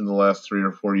change in the last 3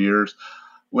 or 4 years.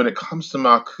 When it comes to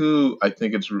Maku,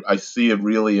 I see a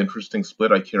really interesting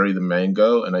split. I carry the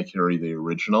mango and I carry the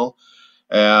original.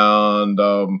 And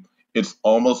it's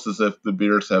almost as if the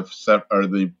beers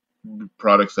the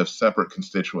products have separate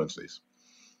constituencies.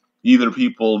 Either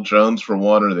people Jones for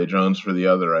one or they Jones for the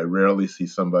other. I rarely see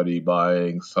somebody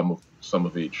buying some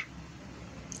of each.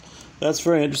 That's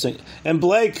very interesting. And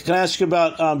Blake, can I ask you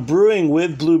about brewing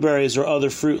with blueberries or other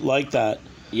fruit like that?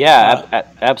 Yeah,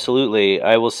 absolutely.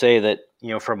 I will say that,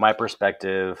 from my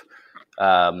perspective,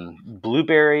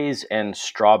 blueberries and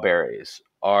strawberries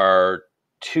are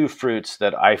two fruits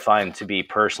that I find to be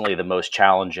personally the most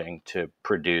challenging to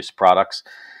produce products,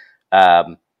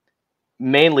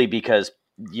 mainly because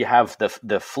you have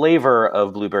the flavor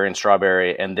of blueberry and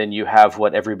strawberry, and then you have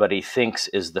what everybody thinks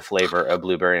is the flavor of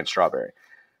blueberry and strawberry.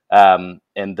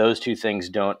 And those two things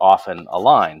don't often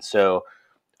align. So,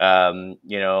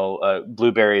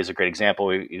 blueberry is a great example.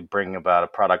 We bring about a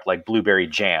product like blueberry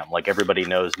jam. Like everybody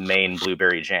knows Maine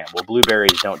blueberry jam. Well,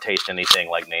 blueberries don't taste anything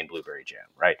like Maine blueberry jam,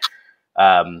 right?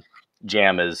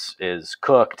 Jam is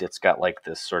cooked. It's got like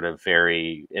this sort of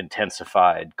very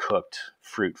intensified cooked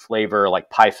fruit flavor, like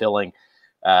pie filling.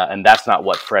 And that's not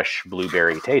what fresh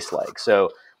blueberry tastes like. So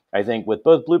I think with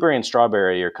both blueberry and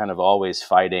strawberry, you're kind of always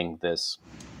fighting this.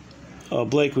 Oh,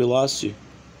 Blake, we lost you.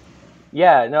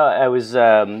 Yeah, no, I was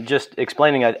just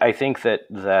explaining. I think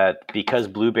that because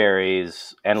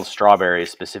blueberries and strawberries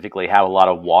specifically have a lot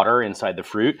of water inside the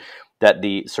fruit, that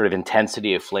the sort of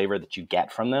intensity of flavor that you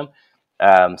get from them,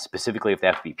 specifically if they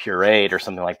have to be pureed or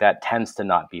something like that, tends to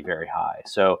not be very high.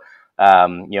 So,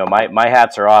 my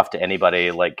hats are off to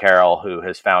anybody like Carol who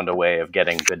has found a way of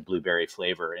getting good blueberry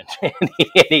flavor into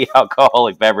any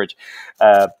alcoholic beverage,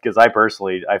 because I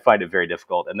find it very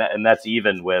difficult, and that's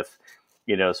even with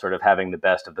sort of having the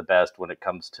best of the best when it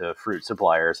comes to fruit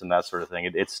suppliers and that sort of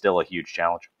thing. It's still a huge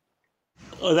challenge.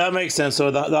 Oh, that makes sense.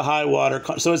 So the high water.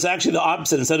 So it's actually the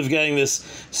opposite. Instead of getting this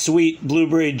sweet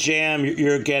blueberry jam,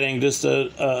 you're getting just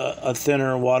a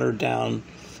thinner, watered down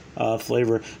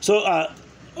flavor. So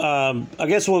I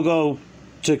guess we'll go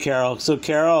to Carol. So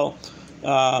Carol,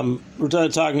 We're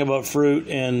talking about fruit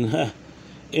in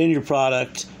in your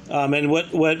product. And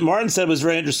what Martin said was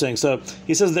very interesting. So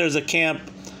he says there's a camp,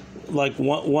 like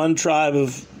one tribe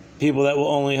of people that will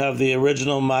only have the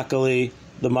original makgeolli,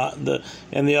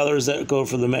 and the others that go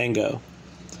for the mango.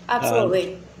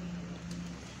 Absolutely.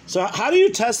 So how do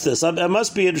you test this? I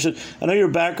must be interested. I know your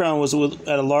background was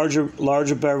at a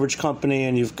larger beverage company,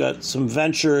 and you've got some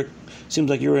venture. Seems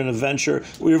like you were in a venture.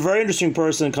 You're a very interesting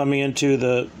person coming into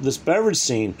this beverage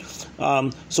scene.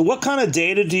 So what kind of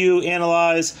data do you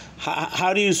analyze?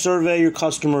 How do you survey your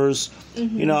customers?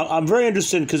 Mm-hmm. You know, I'm very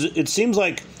interested because it seems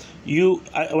like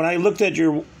when I looked at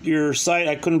your site,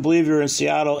 I couldn't believe you're in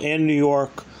Seattle and New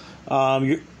York.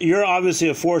 You're obviously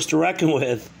a force to reckon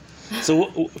with.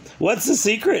 So what's the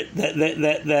secret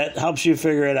that helps you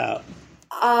figure it out?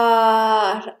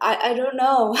 I don't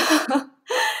know.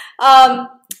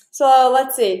 So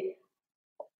let's see.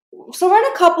 So we're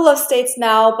in a couple of states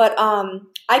now, but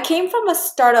I came from a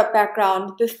startup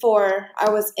background before I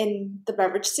was in the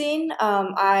beverage scene.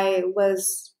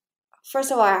 First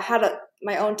of all, I had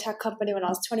my own tech company when I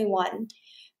was 21,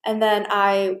 and then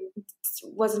I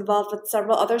was involved with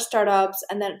several other startups,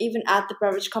 and then even at the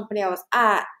beverage company I was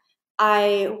at,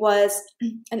 I was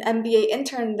an MBA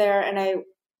intern there, and I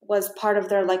was part of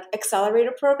their like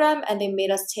accelerator program, and they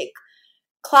made us take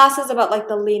classes about like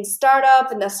the lean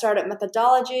startup and the startup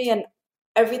methodology, and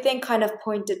everything kind of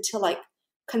pointed to like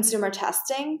consumer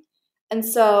testing. And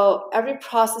so every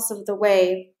process of the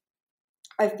way,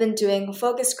 I've been doing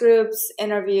focus groups,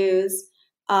 interviews,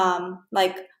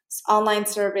 like online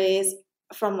surveys,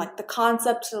 from like the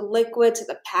concept to the liquid to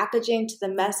the packaging to the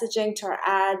messaging to our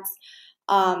ads.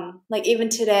 Like even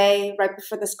today, right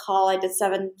before this call, I did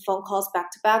 7 phone calls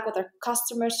back to back with our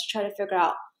customers to try to figure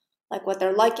out like what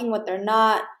they're liking, what they're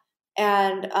not.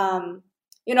 And,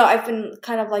 I've been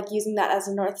kind of like using that as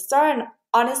a North Star. And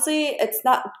honestly, it's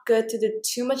not good to do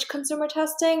too much consumer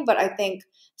testing, but I think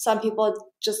some people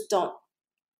just don't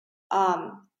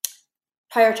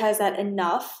prioritize that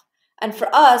enough. And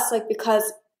for us, like,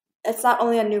 because it's not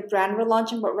only a new brand we're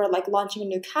launching, but we're like launching a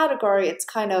new category, it's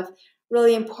kind of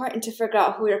really important to figure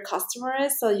out who your customer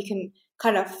is so you can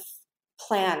kind of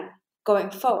plan going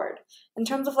forward. In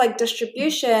terms of like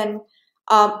distribution,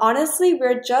 honestly,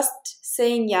 we're just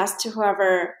saying yes to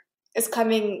whoever is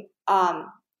coming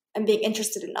and being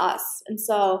interested in us. And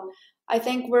so I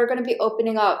think we're going to be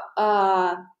opening up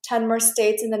 10 more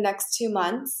states in the next 2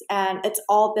 months, and it's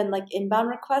all been like inbound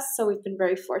requests, so we've been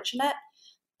very fortunate.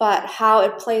 But how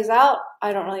it plays out,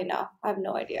 I don't really know. I have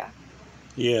no idea.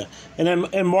 Yeah,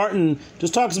 and Martin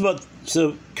just talks about.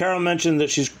 So Carol mentioned that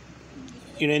she's,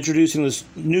 introducing this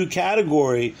new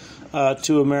category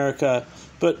to America.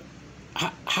 But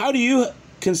how do you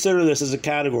consider this as a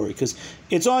category? Because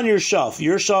it's on your shelf.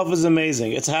 Your shelf is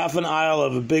amazing. It's half an aisle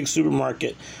of a big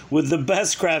supermarket with the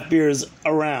best craft beers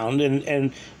around,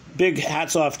 and big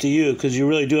hats off to you because you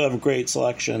really do have a great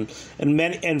selection.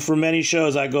 And for many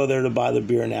shows, I go there to buy the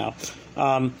beer now.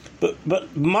 But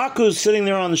Maku's sitting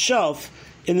there on the shelf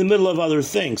in the middle of other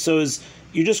things. So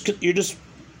you're just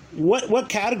what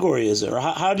category is there?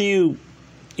 How do you,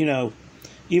 even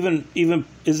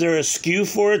is there a SKU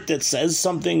for it that says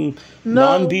something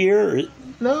non-beer?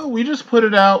 No, we just put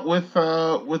it out with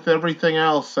everything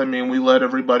else. I mean, we let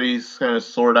everybody kind of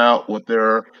sort out what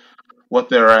they're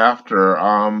after.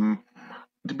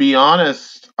 To be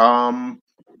honest,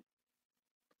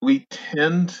 we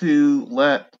tend to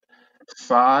let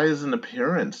size and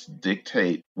appearance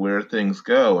dictate where things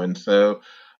go, and so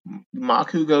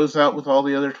Maku goes out with all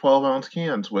the other 12-ounce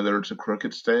cans, whether it's a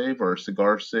Crooked Stave or a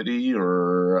Cigar City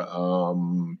or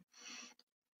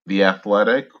the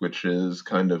Athletic, which is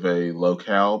kind of a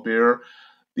local beer.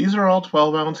 These are all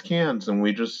 12-ounce cans, and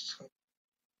we just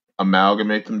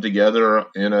amalgamate them together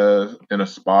in a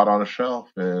spot on a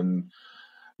shelf. And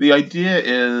the idea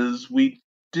is we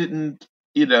didn't,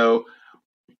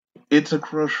 it's a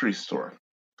grocery store,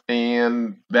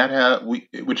 and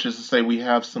which is to say we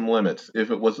have some limits.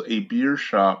 If it was a beer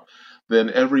shop, then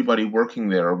everybody working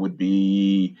there would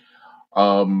be,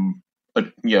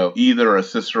 either a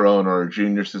cicerone or a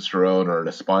junior cicerone or an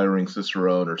aspiring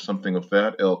cicerone or something of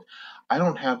that ilk. I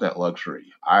don't have that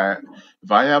luxury. I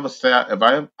have a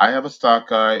stock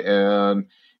guy, and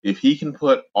if he can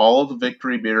put all of the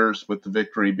victory beers with the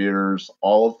victory beers,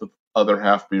 all of the other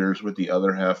half beers with the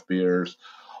other half beers,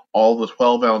 all the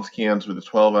 12-ounce cans with the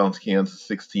 12-ounce cans,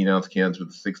 the 16-ounce cans with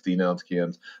the 16-ounce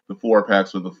cans, the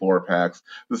 4-packs with the 4-packs,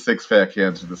 the 6-pack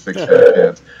cans with the 6-pack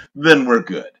cans, then we're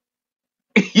good.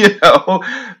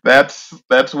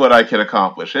 That's what I can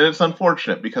accomplish. And it's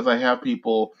unfortunate because I have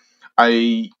people,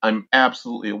 I'm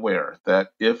absolutely aware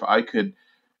that if I could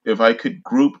if I could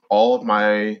group all of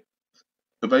my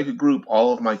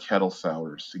kettle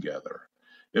sours together,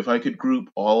 if I could group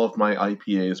all of my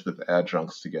IPAs with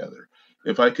adjuncts together,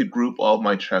 if I could group all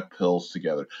my Czech pills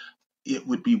together, it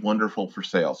would be wonderful for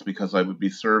sales because I would be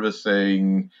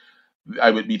taking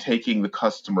the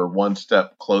customer one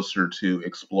step closer to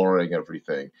exploring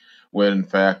everything, when in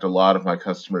fact a lot of my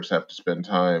customers have to spend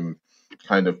time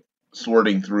kind of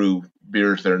sorting through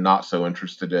beers they're not so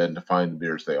interested in to find the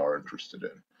beers they are interested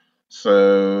in.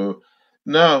 So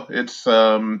no, it's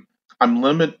I'm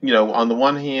limit. On the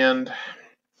one hand,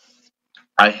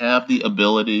 I have the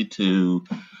ability to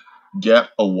get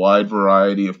a wide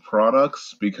variety of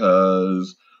products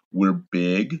because we're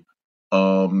big.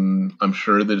 I'm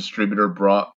sure the distributor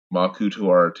brought Maku to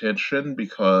our attention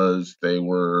because they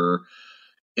were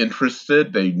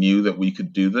interested. They knew that we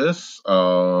could do this.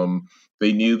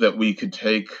 They knew that we could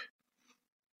take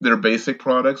their basic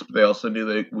products, but they also knew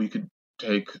that we could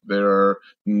take their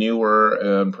newer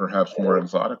and perhaps more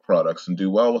exotic products and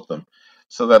do well with them.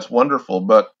 So that's wonderful.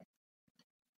 But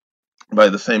by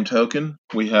the same token,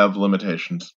 we have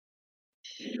limitations.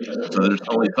 So there's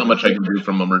only so much I can do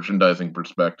from a merchandising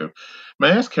perspective. May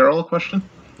I ask Carol a question?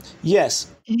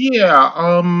 Yes. Yeah.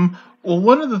 Well,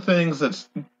 one of the things that's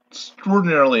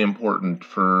extraordinarily important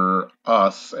for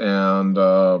us and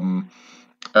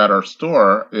at our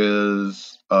store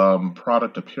is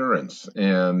product appearance,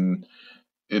 and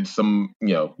it's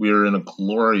we're in a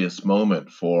glorious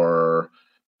moment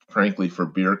frankly, for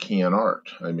beer can art.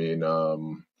 I mean,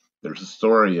 there's a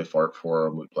story, if Art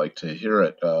Forum would like to hear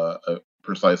it,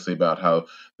 precisely about how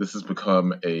this has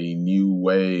become a new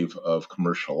wave of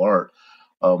commercial art.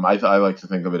 I like to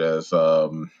think of it as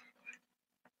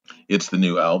it's the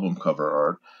new album cover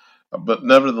art. But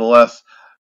nevertheless,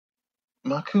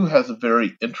 Maku has a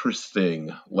very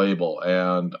interesting label,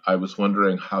 and I was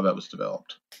wondering how that was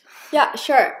developed. Yeah,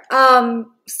 sure.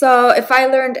 So if I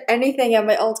learned anything at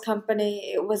my old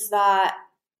company, it was that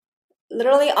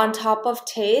literally on top of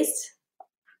taste,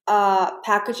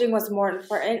 packaging was more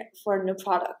important for a new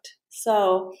product.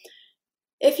 So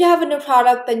if you have a new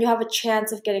product, then you have a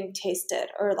chance of getting tasted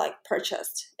or like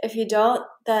purchased. If you don't,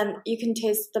 then you can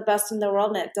taste the best in the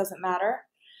world and it doesn't matter.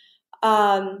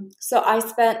 So I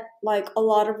spent like a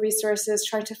lot of resources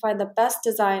trying to find the best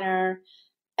designer.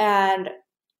 And,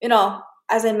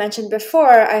 as I mentioned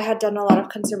before, I had done a lot of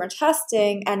consumer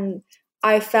testing and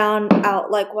I found out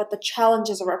like what the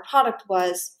challenges of our product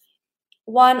was.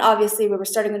 One, obviously we were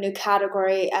starting a new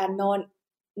category and no one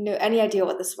knew any idea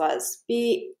what this was.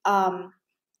 B,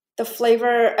 the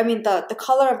flavor, the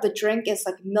color of the drink is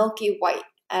like milky white.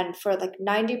 And for like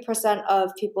 90%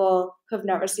 of people who have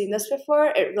never seen this before,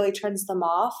 it really turns them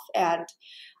off and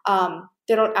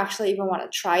they don't actually even want to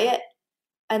try it.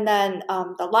 And then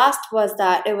the last was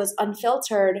that it was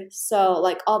unfiltered. So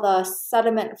like all the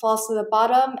sediment falls to the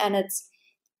bottom and it's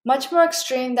much more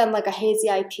extreme than like a hazy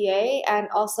IPA. And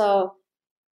also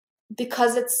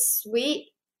because it's sweet,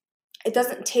 it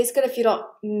doesn't taste good if you don't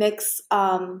mix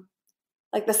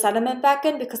like the sediment back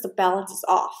in because the balance is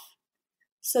off.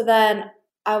 So then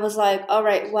I was like, all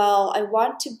right, well, I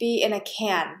want to be in a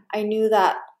can. I knew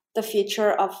that the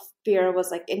future of beer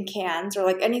was like in cans or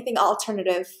like anything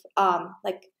alternative.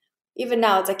 Like even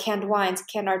now it's like canned wines,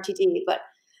 canned RTD, but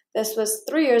this was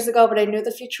 3 years ago, but I knew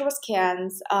the future was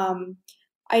cans.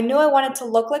 I knew I wanted to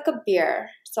look like a beer.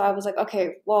 So I was like,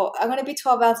 okay, well, I'm going to be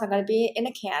 12 ounce. I'm going to be in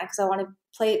a can because I want to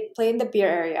play in the beer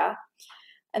area.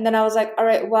 And then I was like, all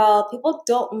right, well, people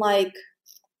don't like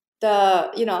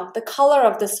the color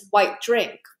of this white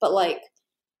drink, but like,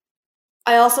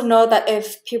 I also know that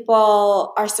if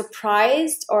people are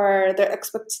surprised or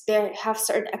they have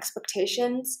certain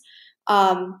expectations,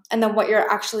 and then what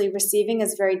you're actually receiving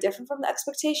is very different from the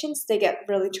expectations, they get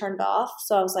really turned off.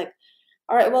 So I was like,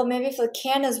 all right, well, maybe if the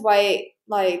can is white,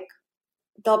 like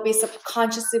they'll be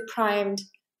subconsciously primed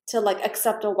to like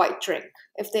accept a white drink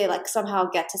if they like somehow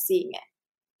get to seeing it.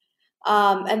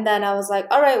 And then I was like,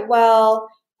 all right, well,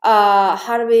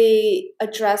 how do we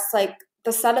address like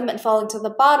the sediment falling to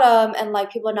the bottom and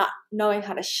like people not knowing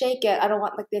how to shake it? I don't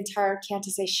want like the entire can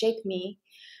to say shake me.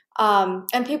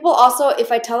 And people also,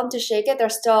 if I tell them to shake it, they're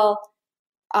still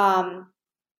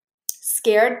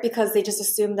scared because they just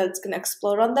assume that it's going to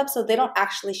explode on them. So they don't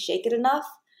actually shake it enough.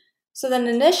 So then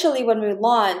initially when we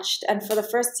launched and for the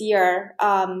first year,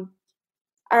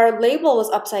 our label was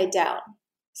upside down.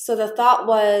 So the thought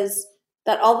was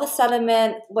that all the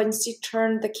sediment, once you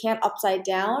turn the can upside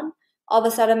down, all the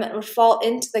sediment would fall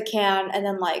into the can and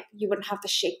then like you wouldn't have to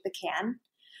shake the can.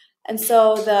 And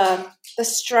so the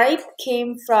stripe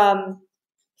came from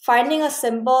finding a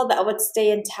symbol that would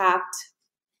stay intact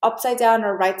upside down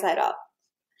or right side up.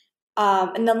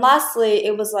 And then lastly,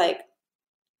 it was like,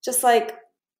 just like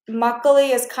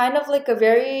Makgeolli is kind of like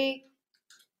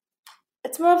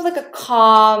it's more of like a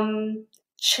calm,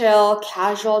 chill,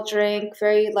 casual drink.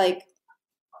 Very like,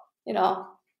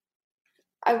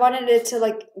 I wanted it to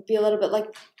like be a little bit like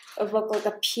evoke like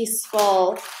a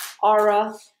peaceful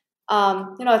aura.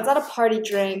 It's not a party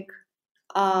drink.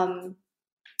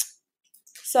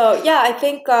 So yeah, I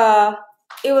think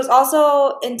it was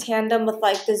also in tandem with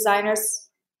like designer's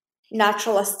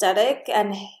natural aesthetic,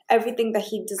 and everything that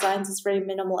he designs is very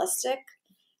minimalistic.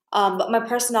 But my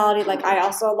personality, like I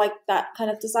also like that kind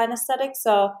of design aesthetic.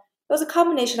 So it was a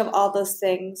combination of all those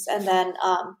things. And then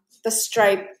the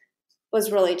stripe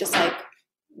was really just like,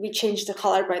 we changed the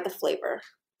color by the flavor.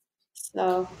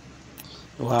 So.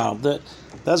 Wow,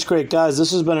 that's great, guys.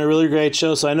 This has been a really great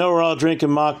show. So I know we're all drinking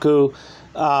Maku.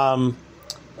 We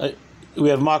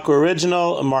have Maku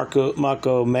Original and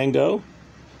Maku Mango.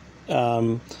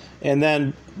 And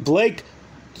then Blake,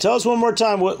 tell us one more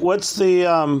time, what's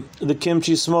the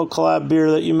kimchi smoke collab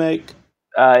beer that you make?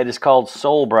 It is called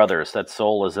Soul Brothers. That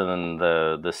soul is in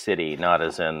the city, not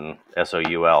as in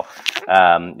SOUL.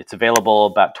 It's available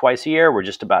about twice a year. We're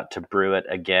just about to brew it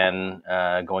again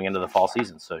going into the fall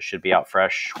season, so it should be out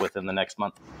fresh within the next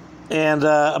month. And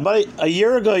about a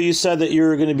year ago, you said that you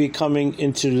were going to be coming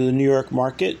into the New York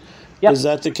market. Yep. Is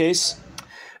that the case?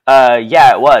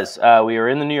 Yeah, it was. We were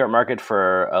in the New York market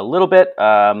for a little bit.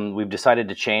 We've decided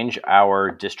to change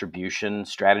our distribution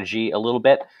strategy a little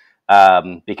bit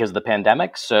because of the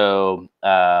pandemic. So,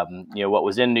 what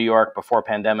was in New York before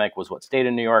pandemic was what stayed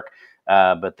in New York.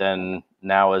 But then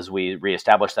now as we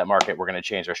reestablish that market, we're going to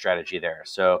change our strategy there.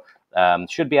 So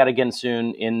should be out again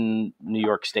soon in New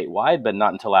York statewide, but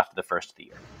not until after the first of the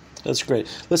year. That's great.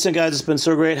 Listen, guys, it's been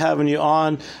so great having you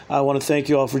on. I want to thank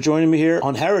you all for joining me here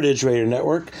on Heritage Radio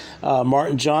Network.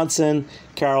 Martin Johnson,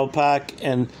 Carol Pack,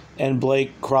 and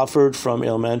Blake Crawford from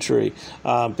Elementary.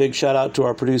 Big shout out to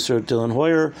our producer, Dylan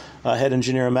Hoyer, head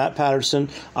engineer, Matt Patterson.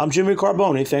 I'm Jimmy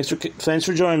Carboni. Thanks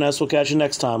for joining us. We'll catch you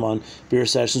next time on Beer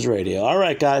Sessions Radio. All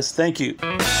right, guys. Thank you.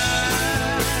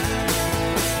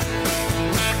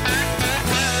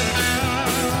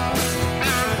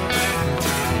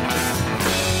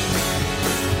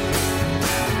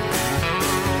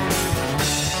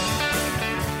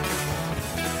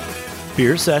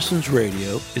 Beer Sessions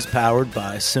Radio is powered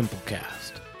by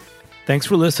Simplecast. Thanks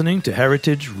for listening to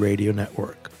Heritage Radio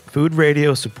Network, food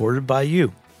radio supported by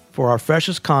you. For our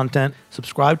freshest content,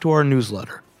 subscribe to our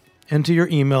newsletter. Enter your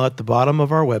email at the bottom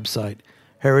of our website,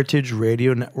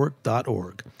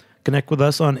 heritageradionetwork.org. Connect with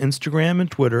us on Instagram and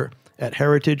Twitter at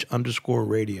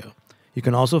heritage_radio. You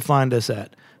can also find us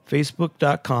at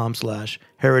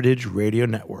facebook.com/Heritage Radio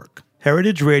Network.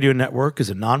 Heritage Radio Network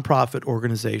is a nonprofit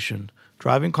organization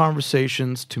driving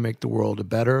conversations to make the world a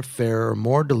better, fairer,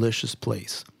 more delicious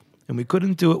place. And we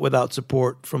couldn't do it without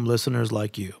support from listeners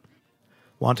like you.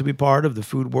 Want to be part of the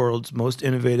food world's most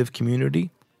innovative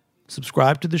community?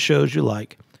 Subscribe to the shows you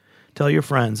like. Tell your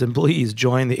friends, and please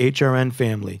join the HRN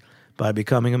family by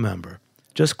becoming a member.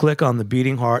 Just click on the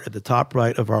beating heart at the top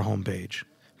right of our homepage.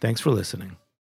 Thanks for listening.